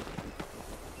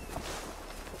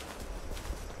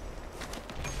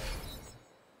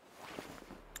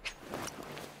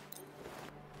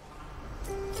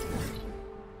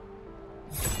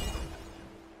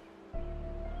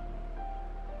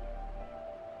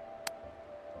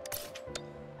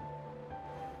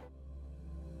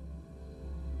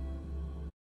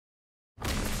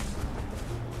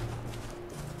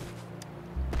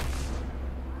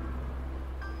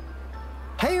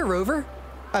 Hey, Rover!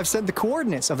 I've sent the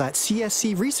coordinates of that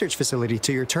CSC research facility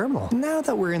to your terminal. Now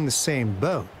that we're in the same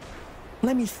boat,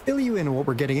 let me fill you in on what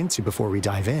we're getting into before we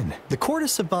dive in. The Corda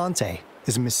Savante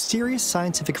is a mysterious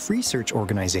scientific research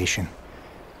organization.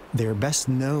 They're best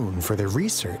known for their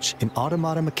research in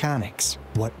automata mechanics.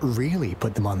 What really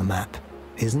put them on the map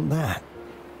isn't that.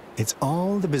 It's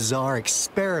all the bizarre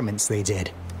experiments they did.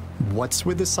 What's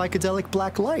with the psychedelic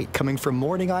black light coming from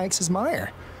Morning Ix's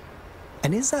Mire?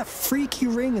 And is that freaky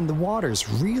ring in the waters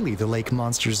really the lake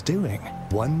monster's doing?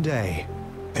 One day,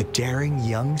 a daring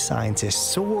young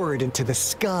scientist soared into the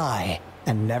sky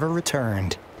and never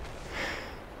returned.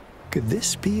 Could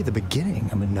this be the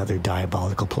beginning of another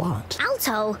diabolical plot?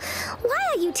 Alto, why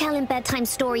are you telling bedtime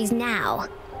stories now?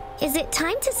 Is it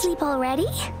time to sleep already?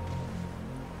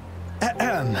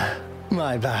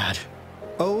 My bad.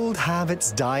 Old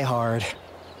habits die hard.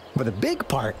 But a big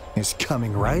part is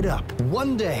coming right up.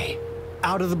 One day,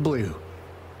 out of the blue,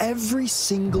 every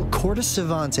single Corda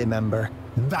Savante member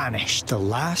vanished. The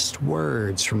last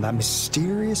words from that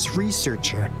mysterious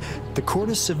researcher, the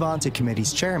Corda Savante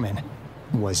Committee's chairman,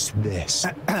 was this.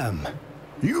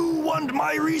 You want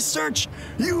my research?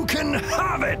 You can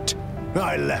have it!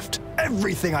 I left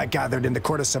everything I gathered in the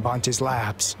Corda Savante's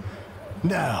labs.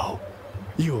 Now,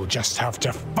 you'll just have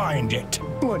to find it.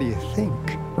 What do you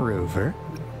think, Rover?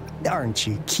 Aren't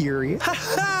you curious? Ha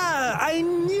ha! I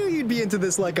knew you'd be into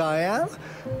this like I am.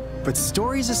 But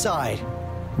stories aside,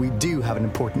 we do have an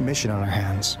important mission on our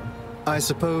hands. I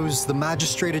suppose the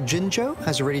Magistrate of Jinzhou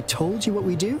has already told you what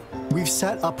we do? We've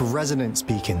set up resonance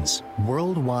beacons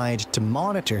worldwide to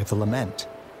monitor the lament,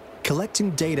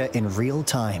 collecting data in real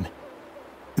time.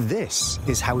 This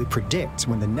is how we predict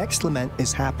when the next lament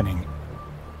is happening.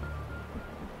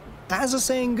 As the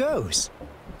saying goes,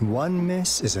 one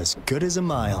miss is as good as a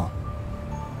mile.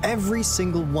 Every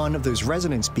single one of those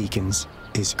resonance beacons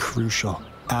is crucial.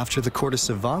 After the Corda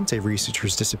Savante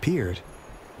researchers disappeared,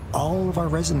 all of our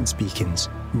resonance beacons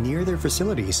near their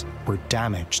facilities were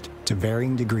damaged to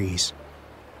varying degrees.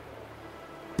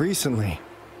 Recently,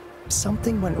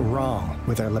 something went wrong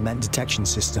with our lament detection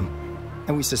system,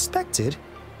 and we suspected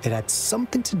It had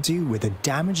something to do with a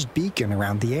damaged beacon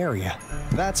around the area.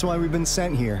 That's why we've been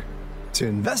sent here, to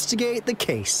investigate the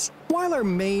case. While our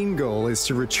main goal is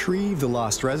to retrieve the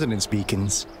lost residence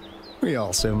beacons, we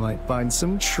also might find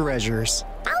some treasures.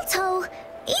 Alto,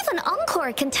 even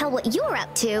Encore can tell what you're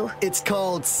up to. It's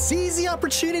called Seize the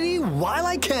Opportunity While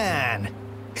I Can.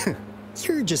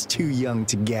 You're just too young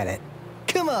to get it.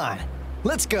 Come on,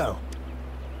 let's go.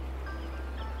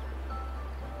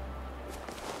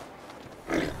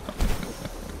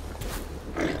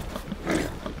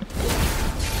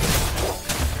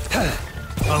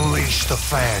 Unleash the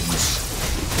fans.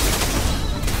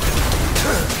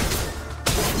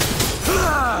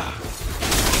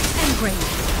 Engrave.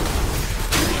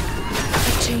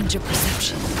 A change of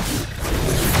perception.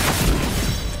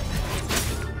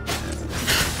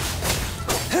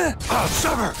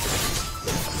 Summer!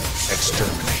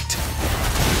 Exterminate.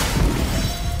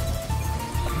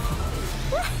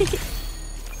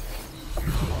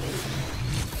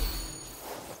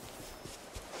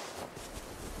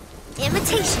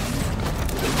 Imitation.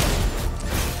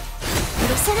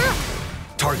 Listen up.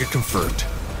 Target confirmed.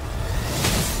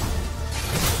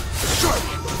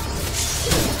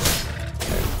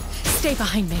 Stay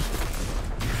behind me.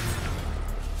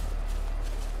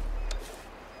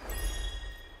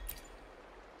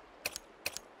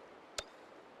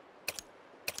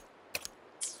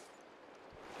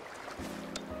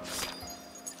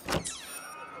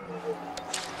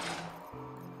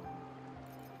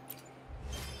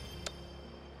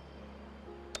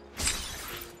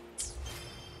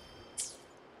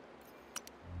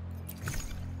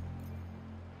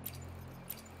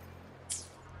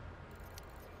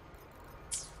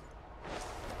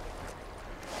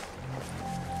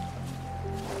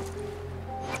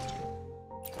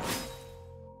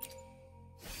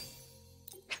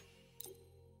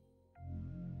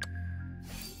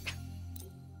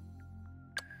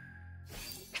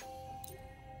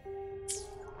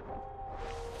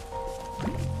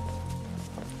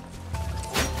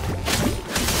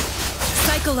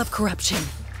 Cycle of corruption.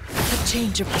 A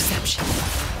change of perception.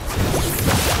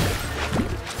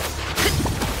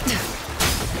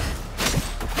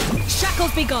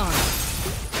 Shackles be gone.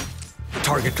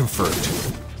 Target confirmed.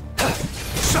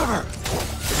 Summer!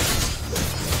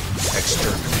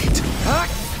 Exterminate.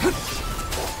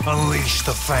 Unleash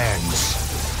the fangs.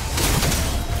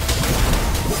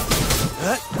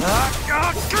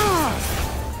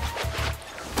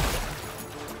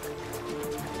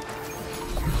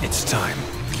 It's time.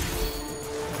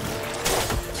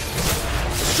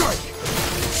 Strike!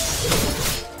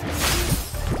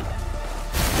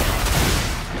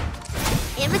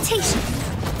 Imitation.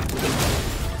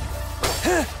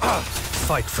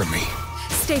 Fight for me.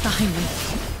 Stay behind me.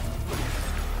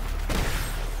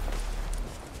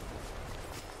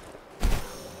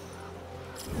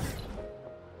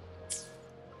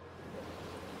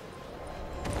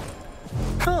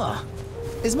 Huh.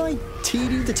 Is my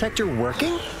TD detector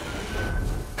working?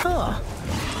 Huh.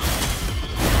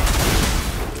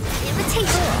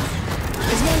 Imitation.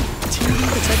 Is my TD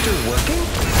detector working?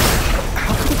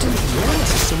 How come it didn't warn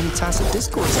us of so many tacit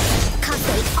discords ahead? Cause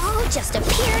they all just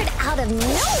appeared out of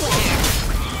nowhere.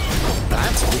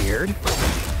 That's weird.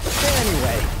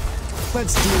 Anyway,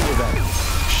 let's deal with them,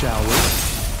 shall we?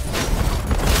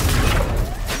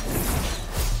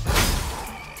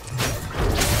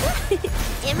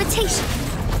 Imitation.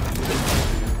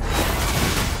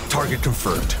 Target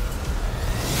confirmed.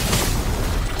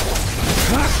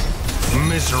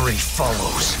 Misery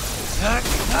follows.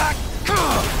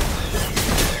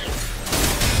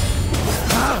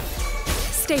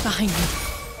 Stay behind me.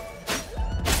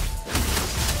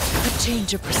 A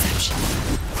change of perception.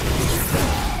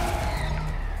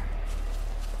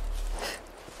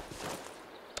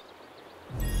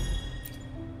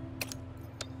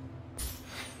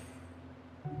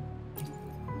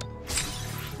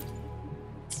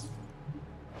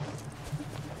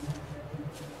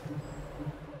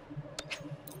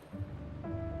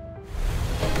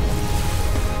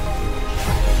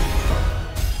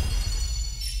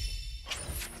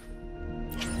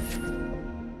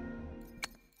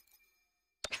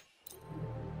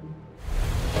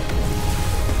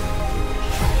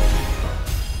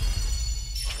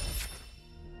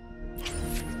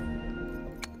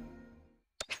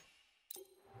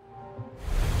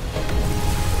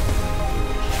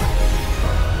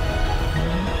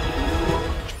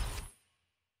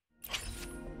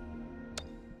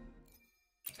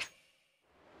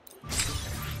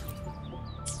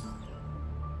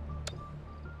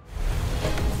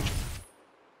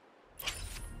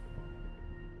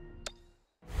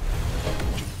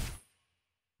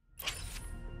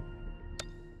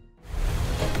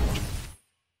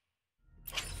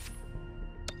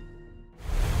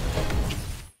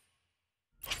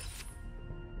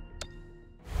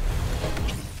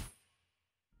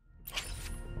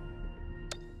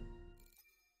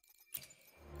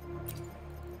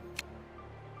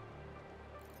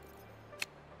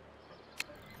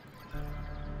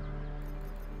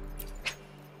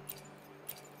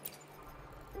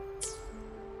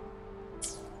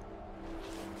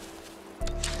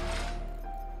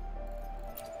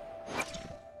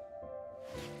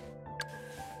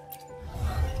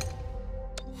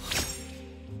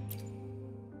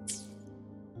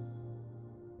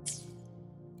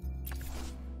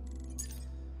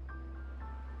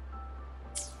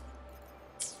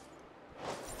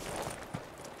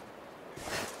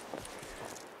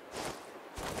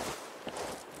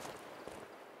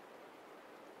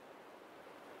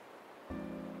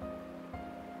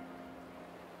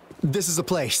 This is the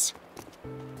place.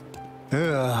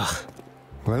 Ugh.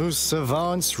 Those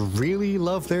savants really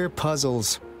love their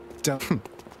puzzles.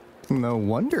 No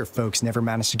wonder folks never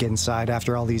managed to get inside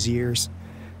after all these years.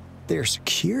 Their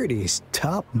security is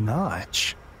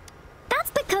top-notch.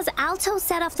 That's because Alto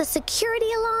set off the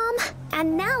security alarm,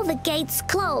 and now the gate's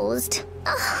closed.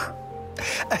 Ugh.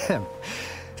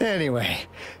 Anyway,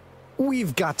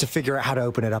 we've got to figure out how to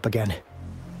open it up again.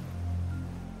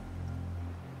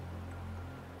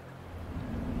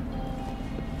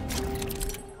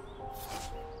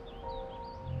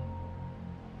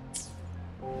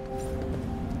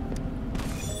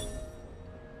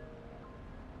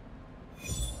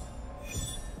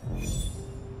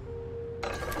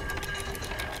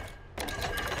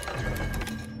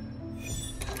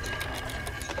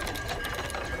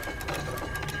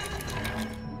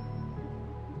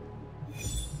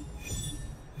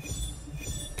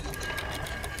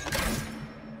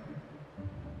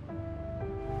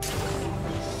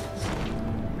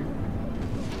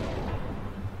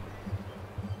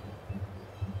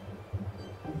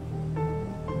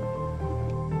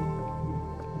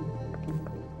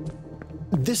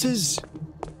 This is...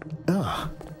 Oh,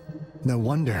 no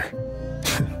wonder.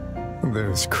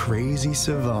 Those crazy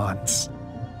savants.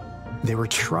 They were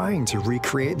trying to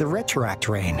recreate the retroact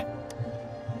rain.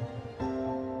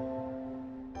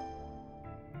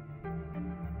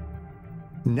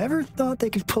 Never thought they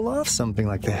could pull off something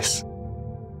like this.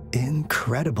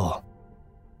 Incredible.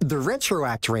 The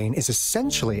retroact rain is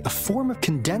essentially a form of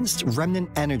condensed remnant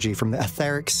energy from the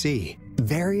etheric sea.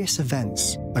 Various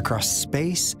events across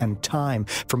space and time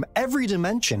from every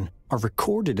dimension are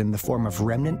recorded in the form of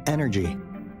remnant energy.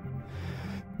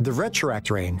 The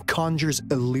retroact rain conjures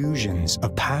illusions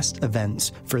of past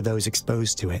events for those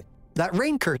exposed to it. That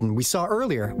rain curtain we saw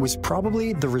earlier was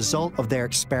probably the result of their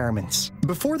experiments.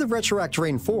 Before the retroact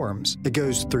rain forms, it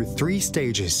goes through 3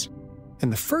 stages. In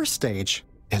the first stage,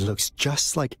 it looks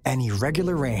just like any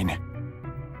regular rain.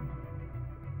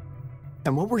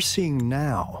 And what we're seeing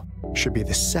now should be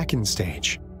the second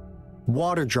stage.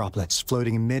 Water droplets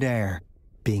floating in midair,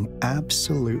 being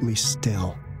absolutely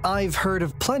still. I've heard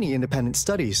of plenty independent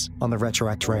studies on the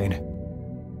retroact rain.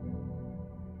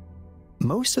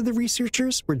 Most of the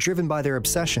researchers were driven by their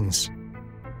obsessions,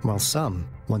 while some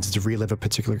wanted to relive a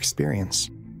particular experience,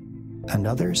 and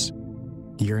others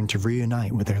yearned to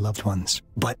reunite with their loved ones.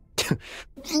 But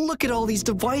look at all these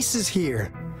devices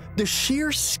here. The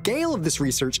sheer scale of this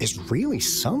research is really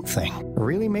something.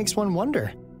 Really makes one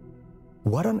wonder.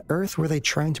 What on earth were they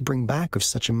trying to bring back with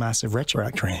such a massive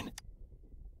retroact rain?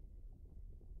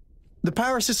 The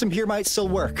power system here might still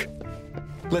work.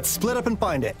 Let's split up and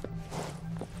find it.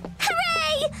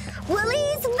 Hooray!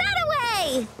 Willie's run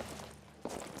away!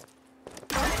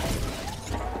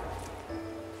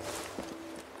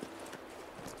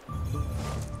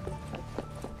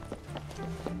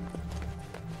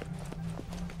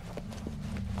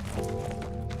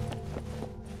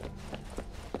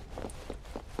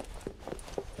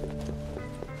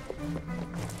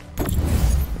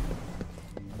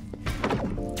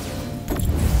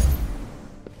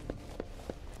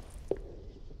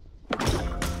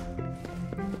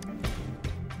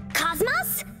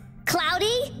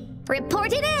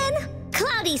 Report it in!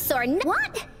 Cloudy Soar...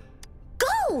 What?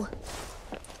 Go!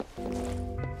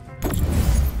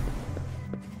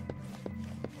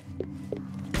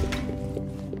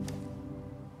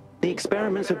 The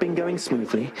experiments have been going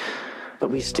smoothly, but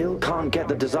we still can't get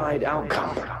the desired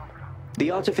outcome.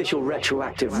 The artificial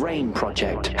retroactive rain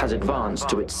project has advanced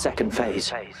to its second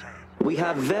phase. We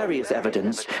have various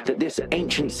evidence that this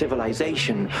ancient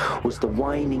civilization was the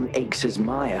Whining Aches'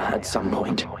 Maya at some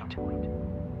point.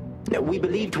 We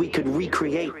believed we could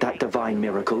recreate that divine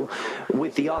miracle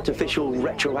with the artificial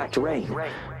retroact rain.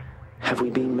 Have we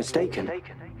been mistaken?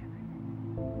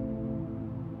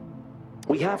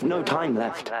 We have no time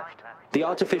left. The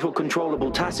artificial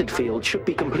controllable tacit field should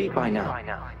be complete by now.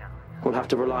 We'll have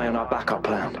to rely on our backup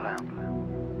plan.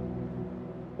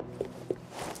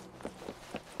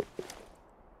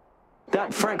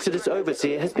 That Fraxidus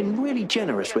Overseer has been really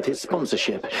generous with his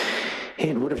sponsorship.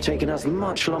 It would have taken us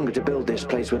much longer to build this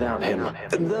place without him.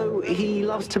 Though he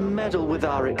loves to meddle with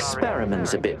our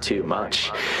experiments a bit too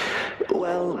much.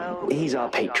 Well, he's our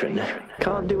patron.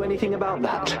 Can't do anything about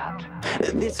that.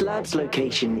 This lab's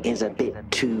location is a bit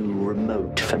too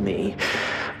remote for me.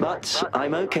 But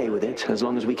I'm okay with it, as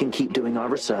long as we can keep doing our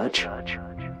research.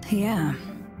 Yeah.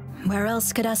 Where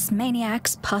else could us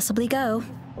maniacs possibly go?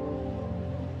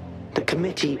 The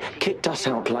committee kicked us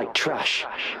out like trash.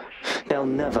 They'll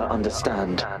never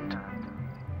understand.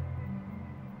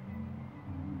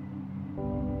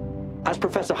 As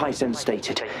Professor Hysen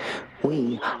stated,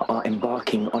 We are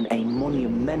embarking on a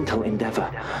monumental endeavor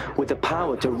with the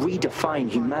power to redefine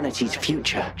humanity's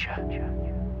future.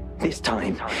 This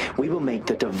time, we will make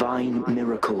the divine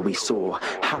miracle we saw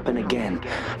happen again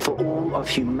for all of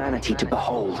humanity to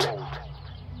behold.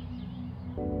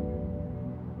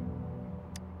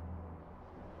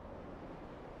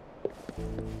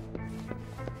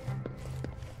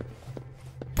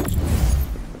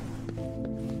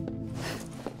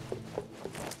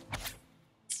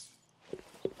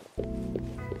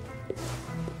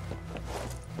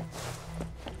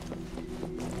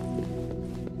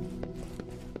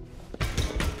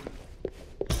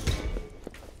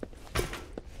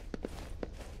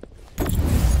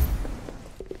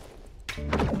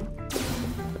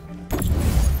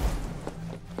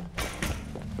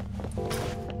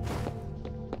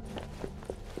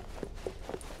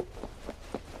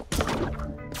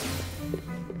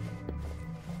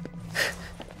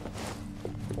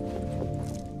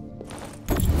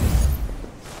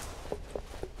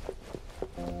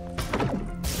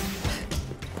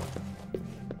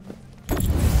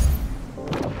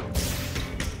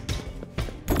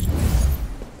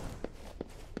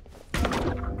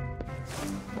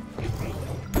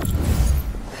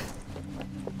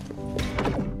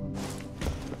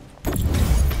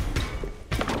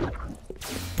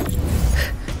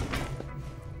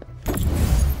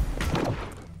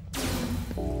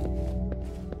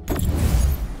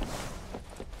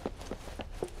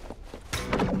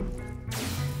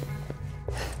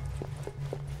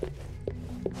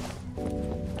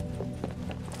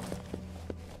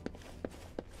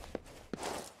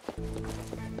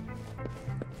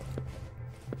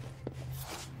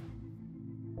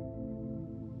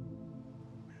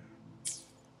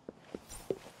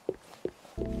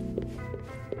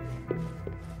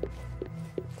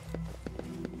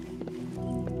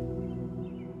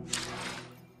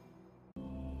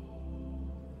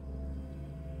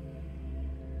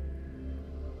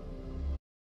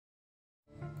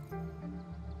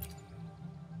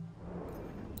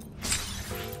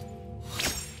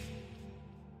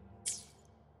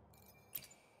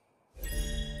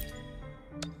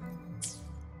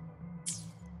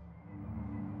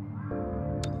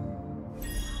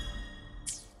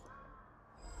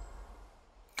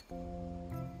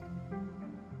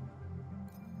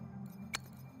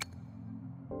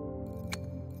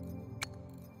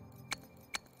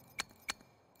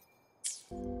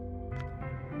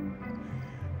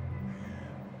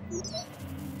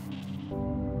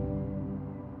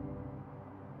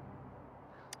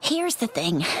 Here's the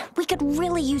thing. We could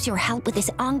really use your help with this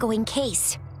ongoing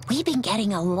case. We've been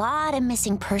getting a lot of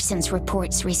missing persons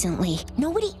reports recently.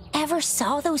 Nobody ever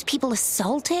saw those people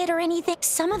assaulted or anything.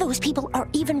 Some of those people are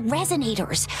even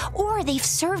resonators, or they've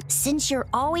served. Since you're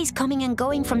always coming and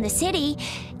going from the city,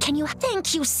 can you...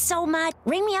 Thank you so much.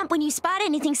 Ring me up when you spot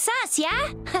anything sus,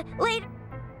 yeah? Later.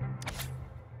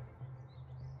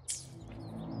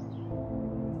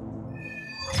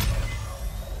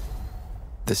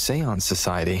 The Seance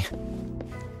Society.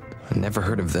 I never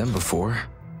heard of them before.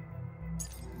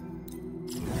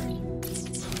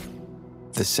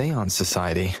 The Seance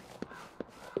Society.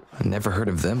 I never heard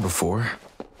of them before.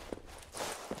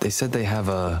 They said they have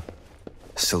a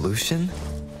solution?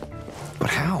 But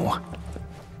how?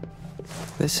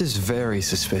 This is very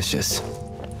suspicious.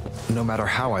 No matter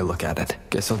how I look at it.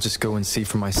 Guess I'll just go and see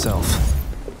for myself.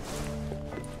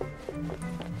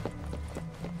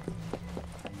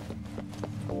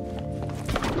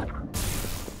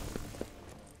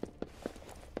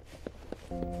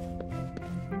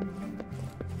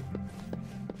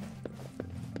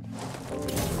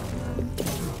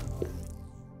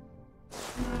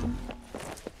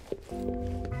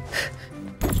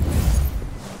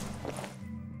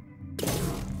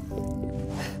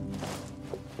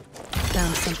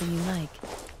 Found something you like.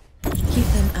 Keep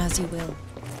them as you will.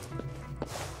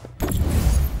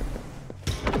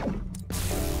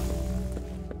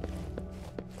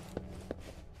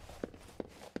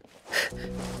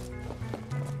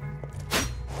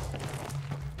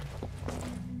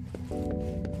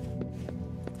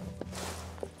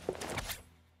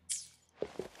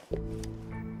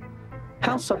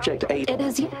 House Subject 8... It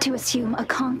has yet to assume a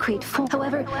concrete form.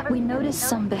 However, we noticed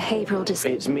some behavioral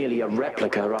It's merely a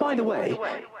replica. By the way,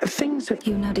 things have...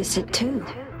 You noticed it too.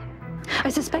 I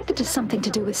suspect it is something to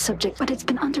do with Subject, but it's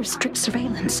been under strict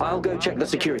surveillance. I'll go check the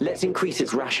security. Let's increase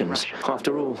its rations.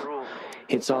 After all,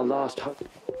 it's our last hope.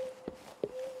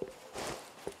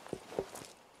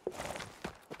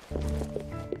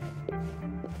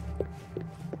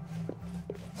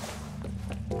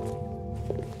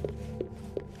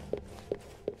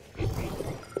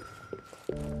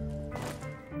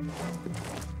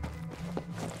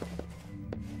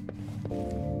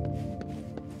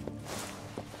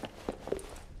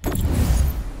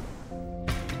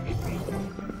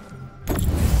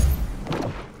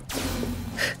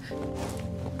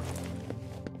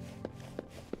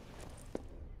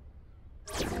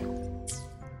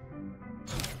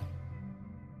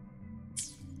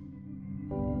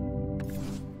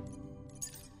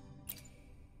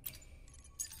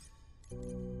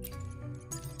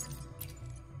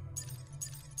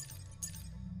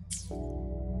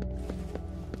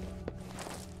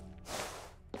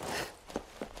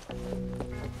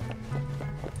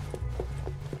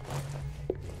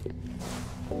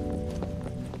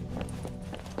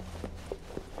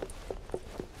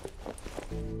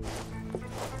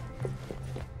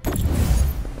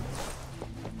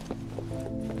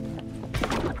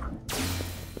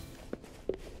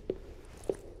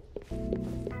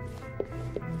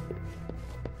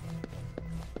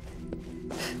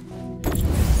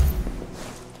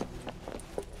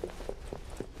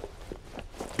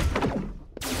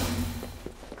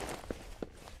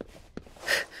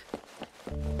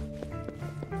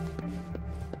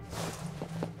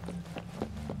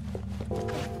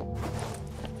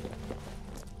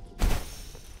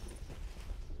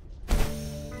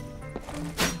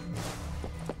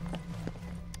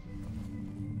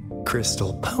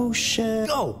 crystal potion.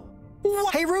 Oh!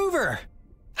 What? Hey, Rover!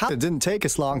 It didn't take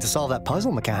us long to solve that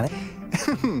puzzle mechanic.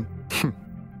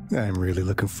 I'm really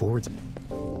looking forward to it.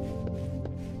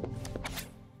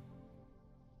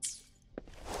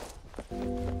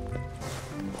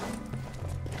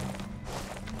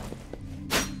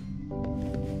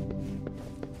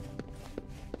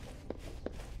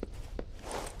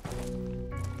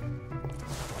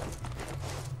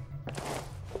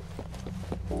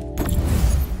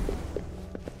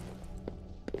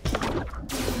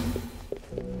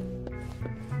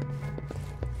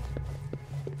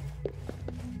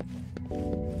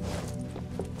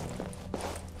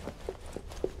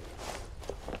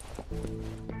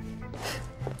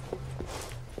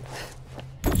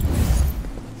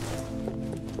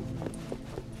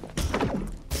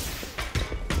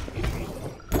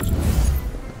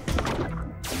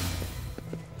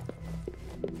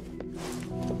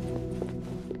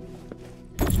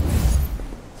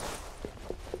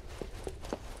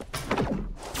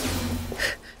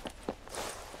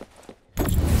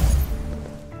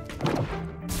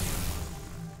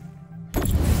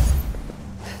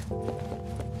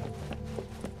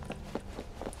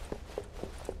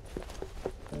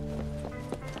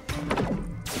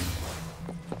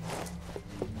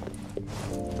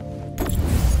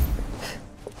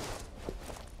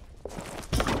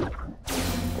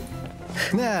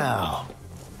 Now,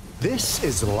 this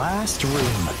is the last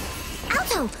room.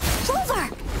 Alto! Rover!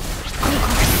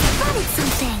 Gregor spotted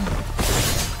something!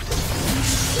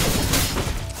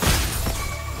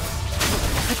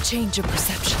 A change of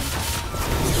perception.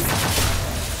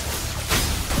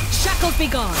 Shackles be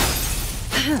gone!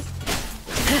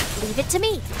 Leave it to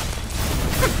me.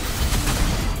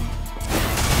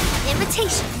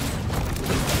 Invitation.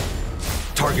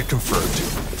 Target confirmed.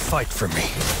 Fight for me.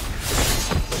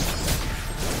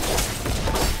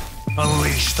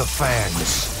 Unleash the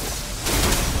fangs.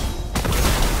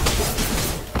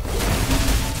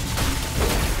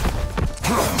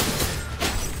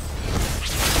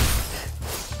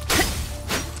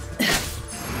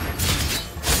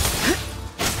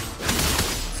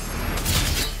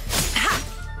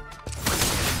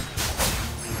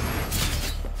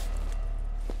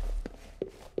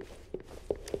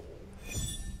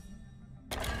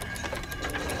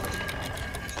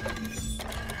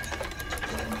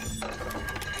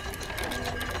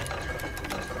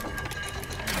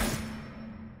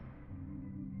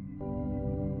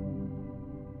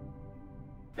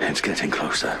 It's getting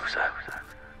closer.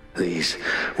 These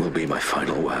will be my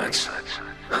final words.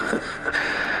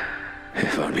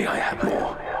 If only I had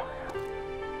more.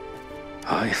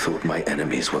 I thought my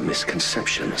enemies were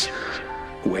misconceptions,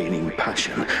 waning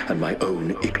passion, and my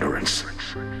own ignorance.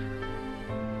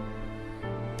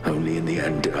 Only in the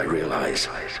end did I realize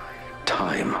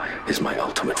time is my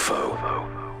ultimate foe.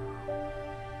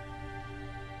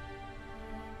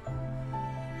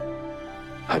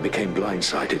 I became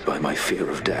blindsided by my fear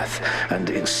of death and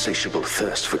insatiable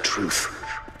thirst for truth,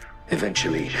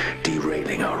 eventually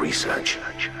derailing our research.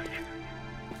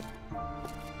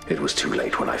 It was too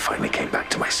late when I finally came back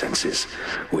to my senses.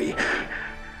 We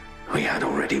had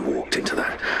already walked into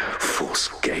that false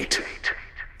gate.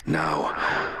 Now,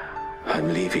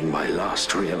 I'm leaving my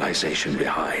last realization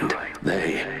behind.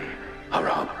 They are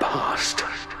our past,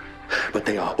 but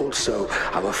they are also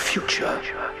our future.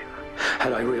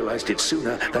 Had I realized it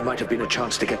sooner, there might have been a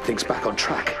chance to get things back on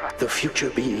track. The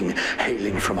future being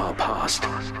hailing from our past.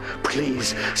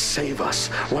 Please save us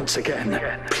once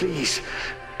again. Please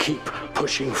keep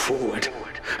pushing forward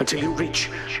until you reach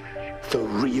the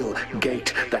real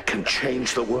gate that can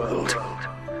change the world.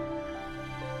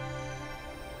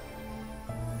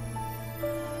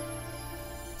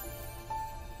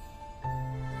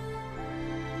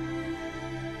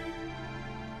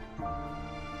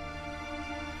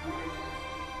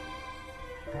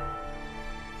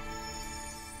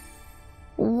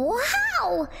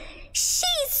 Wow!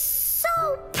 She's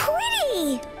so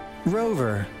pretty!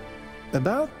 Rover,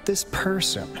 about this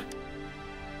person.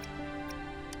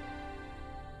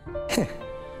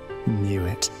 Knew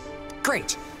it.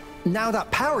 Great! Now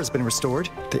that power's been restored,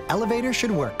 the elevator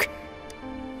should work.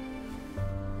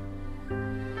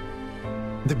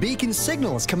 The beacon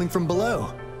signal is coming from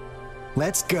below.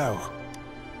 Let's go.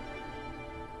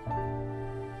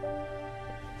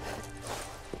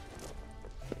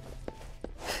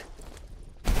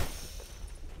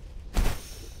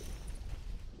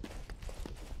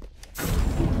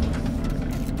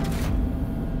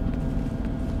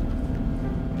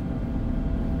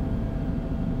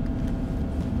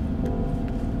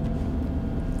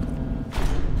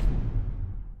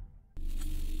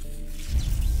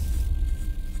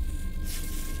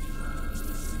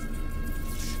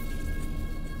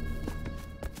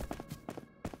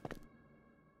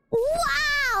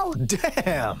 now!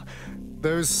 Damn!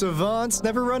 Those savants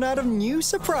never run out of new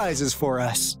surprises for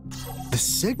us. The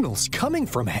signal's coming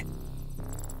from it.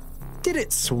 Did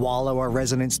it swallow our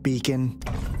resonance beacon?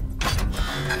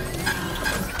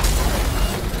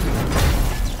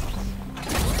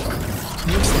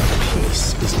 Looks like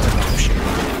peace is an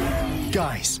option.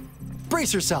 Guys,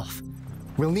 brace yourself.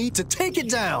 We'll need to take it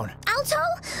down. Alto,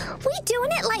 we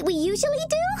doing it like we usually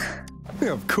do?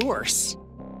 Of course.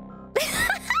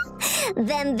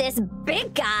 Then this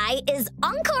big guy is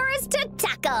Encore's to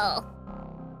tackle.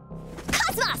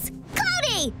 Cosmos!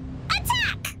 Cloudy!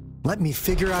 Attack! Let me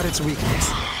figure out its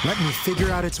weakness. Let me figure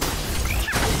out its...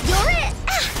 You're it!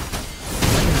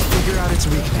 Let me figure out its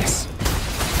weakness.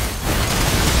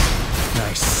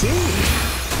 I see.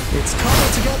 It's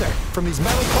cobbled together from these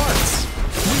metal parts.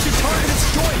 We should target its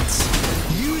joints.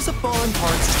 Use the fallen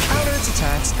parts to counter its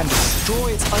attacks and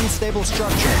destroy its unstable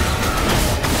structure.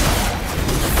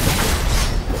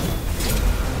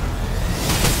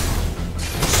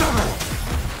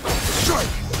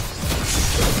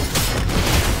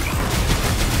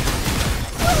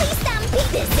 Holy Stampede,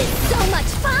 this is so much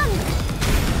fun!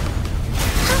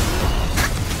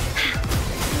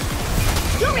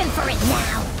 You're in for it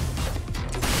now!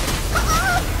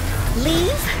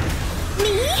 Leave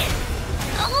me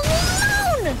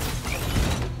alone!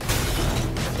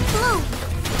 Oh.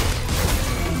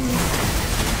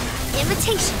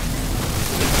 Invitation.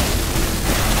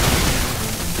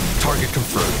 Target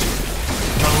confirmed.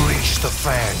 Unleash the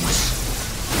fangs.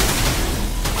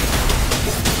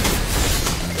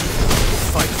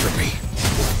 Fight for me.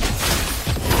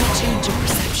 Change of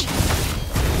perception.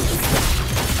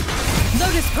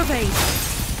 Notice pervade.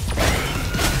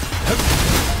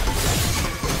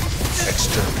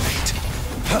 Exterminate.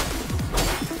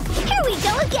 Here we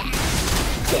go again.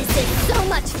 This is so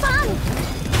much fun.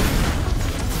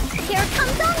 Here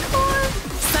comes Encore.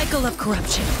 Cycle of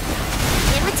corruption.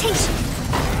 Invitation.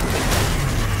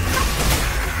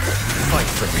 Fight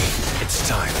for me. It's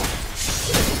time.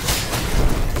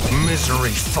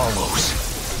 Misery follows.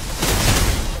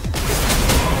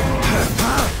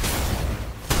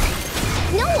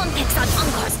 No one picks on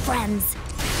Encore's friends.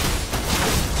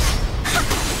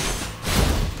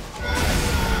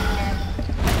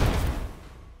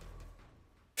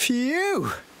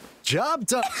 Phew! Job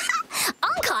done.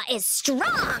 Encore is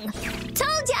strong.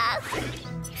 Told ya.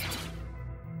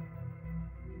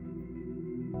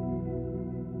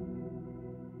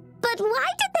 But why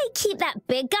did they keep that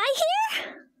big guy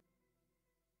here?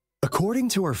 According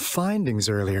to our findings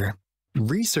earlier,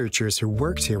 researchers who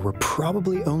worked here were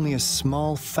probably only a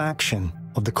small faction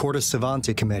of the Cortes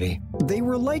Savante Committee. They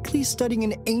were likely studying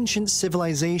an ancient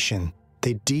civilization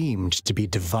they deemed to be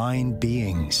divine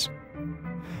beings,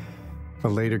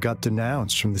 but later got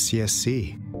denounced from the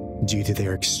CSC due to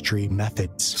their extreme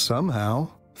methods. Somehow,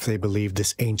 they believed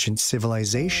this ancient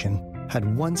civilization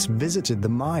had once visited the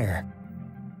mire,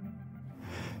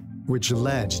 which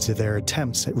led to their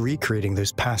attempts at recreating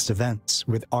those past events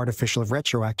with artificial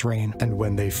retroact rain. And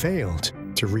when they failed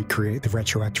to recreate the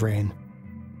retroact rain,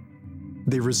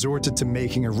 they resorted to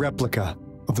making a replica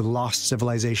of the lost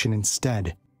civilization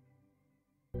instead.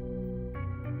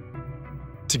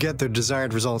 To get their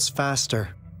desired results faster,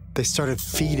 they started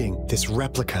feeding this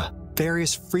replica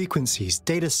various frequencies,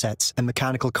 data sets, and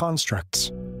mechanical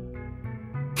constructs.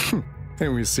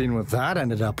 And we've seen what that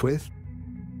ended up with.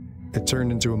 It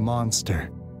turned into a monster,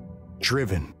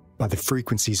 driven by the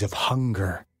frequencies of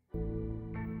hunger,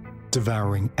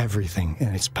 devouring everything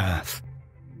in its path.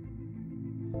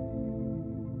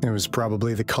 It was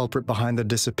probably the culprit behind the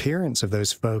disappearance of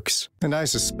those folks, and I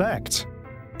suspect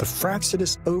the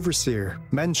Fraxidus Overseer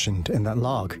mentioned in that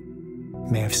log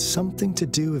may have something to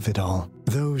do with it all.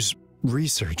 Those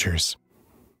researchers,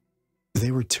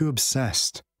 they were too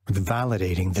obsessed with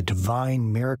validating the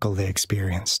divine miracle they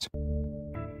experienced.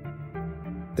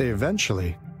 They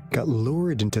eventually got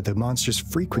lured into the monster's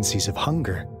frequencies of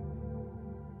hunger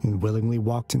and willingly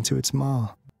walked into its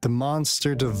maw. The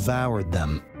monster devoured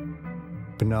them,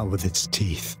 but not with its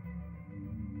teeth.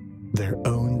 Their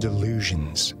own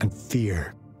delusions and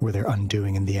fear were their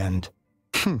undoing in the end.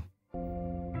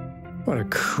 What a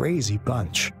crazy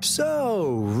bunch.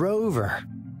 So, Rover,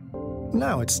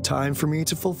 now it's time for me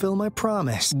to fulfill my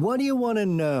promise. What do you want to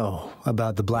know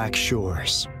about the Black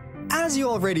Shores? As you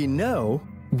already know,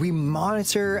 we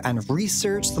monitor and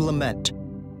research the Lament,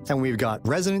 and we've got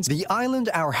resonance. The island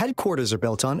our headquarters are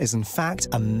built on is in fact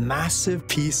a massive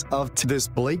piece of this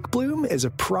Blake Bloom is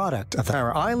a product of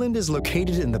our island is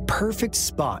located in the perfect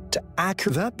spot to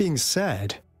accurate. That being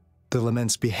said, the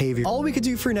lament's behavior. All we could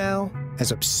do for now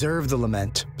is observe the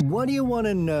lament. What do you want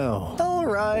to know? All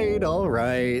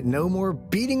right. No more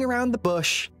beating around the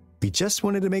bush. We just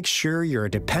wanted to make sure you're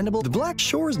dependable. The Black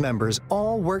Shores members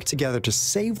all work together to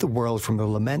save the world from the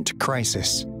lament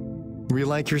crisis. We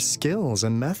like your skills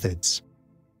and methods.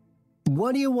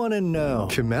 What do you want to know?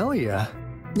 Camellia?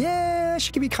 Yeah,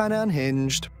 she can be kind of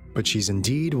unhinged, but she's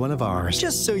indeed one of ours.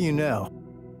 Just so you know,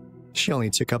 she only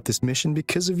took up this mission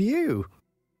because of you.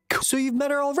 So you've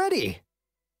met her already?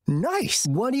 Nice.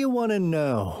 What do you want to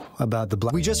know about the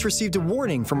Black? We just received a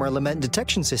warning from our lament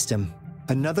detection system.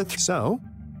 So,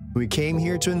 we came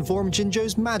here to inform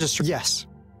Jinzhou's magistrate. Yes,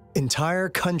 entire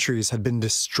countries had been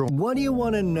destroyed. What do you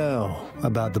want to know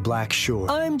about the Black Shore?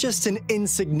 I'm just an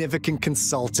insignificant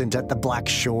consultant at the Black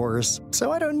Shores,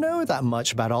 so I don't know that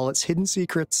much about all its hidden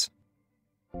secrets.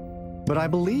 But I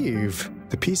believe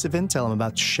the piece of intel I'm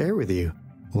about to share with you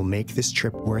will make this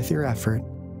trip worth your effort.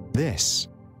 This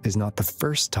is not the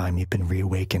first time you've been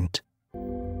reawakened.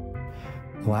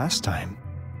 Last time,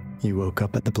 you woke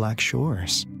up at the Black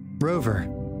Shores. Rover,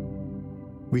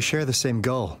 we share the same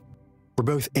goal. We're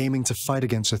both aiming to fight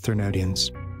against the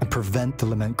Threnodians and prevent the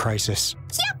lament crisis.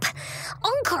 Yep!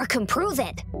 Onkar can prove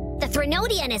it. The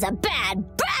Threnodian is a bad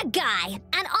guy,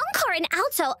 and Onkar and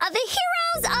Alto are the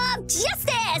heroes of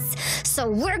justice! So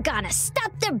we're gonna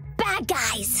stop the bad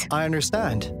guys! I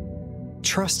understand.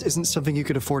 Trust isn't something you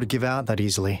could afford to give out that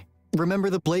easily.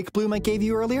 Remember the Blake Bloom I gave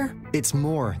you earlier? It's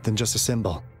more than just a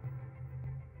symbol.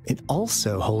 It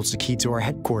also holds the key to our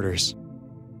headquarters.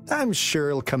 I'm sure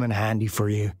it'll come in handy for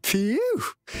you. Phew!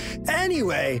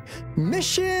 Anyway,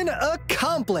 mission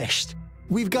accomplished!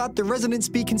 We've got the resonance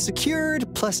beacon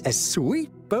secured, plus a sweet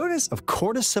bonus of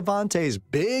Cortus Savante's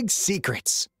big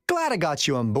secrets. Glad I got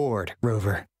you on board,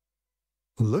 Rover.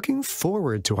 Looking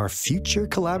forward to our future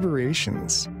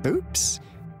collaborations. Oops,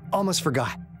 almost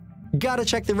forgot. Gotta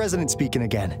check the resonance beacon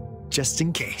again, just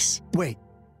in case. Wait,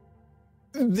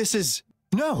 this is...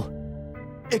 No,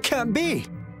 it can't be.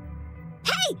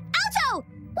 Hey, Alto!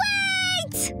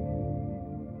 Wait!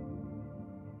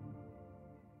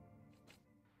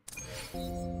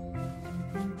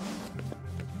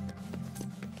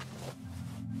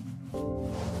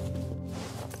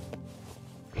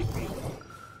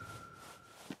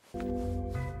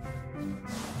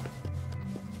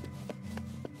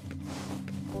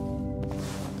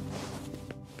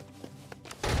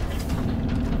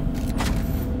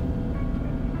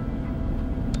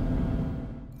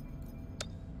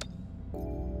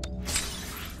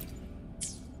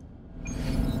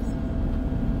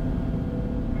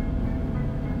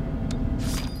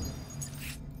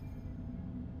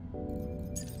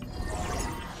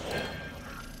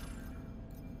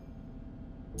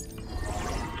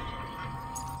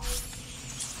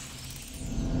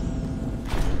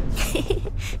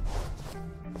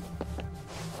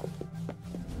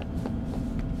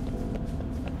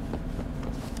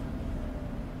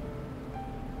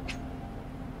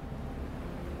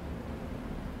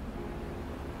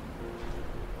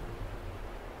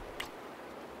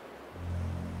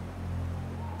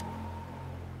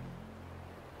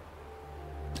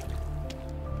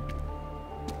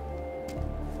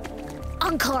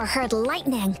 Onkar heard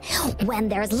lightning. When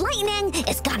there's lightning,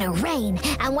 it's gonna rain.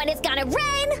 And when it's gonna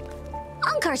rain,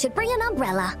 Onkar should bring an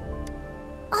umbrella.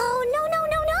 Oh, no.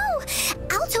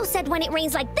 Alto said when it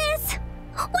rains like this,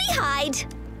 we hide.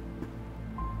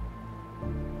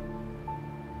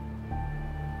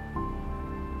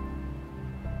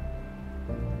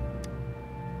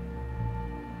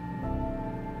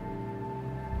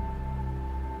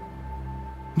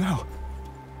 No.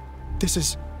 This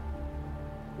is...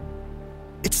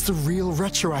 It's the real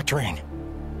Retroact Rain.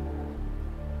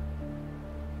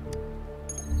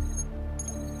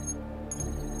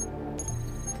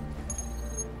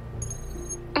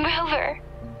 Rover,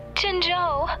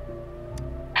 Jinzhou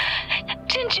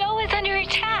is under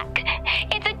attack.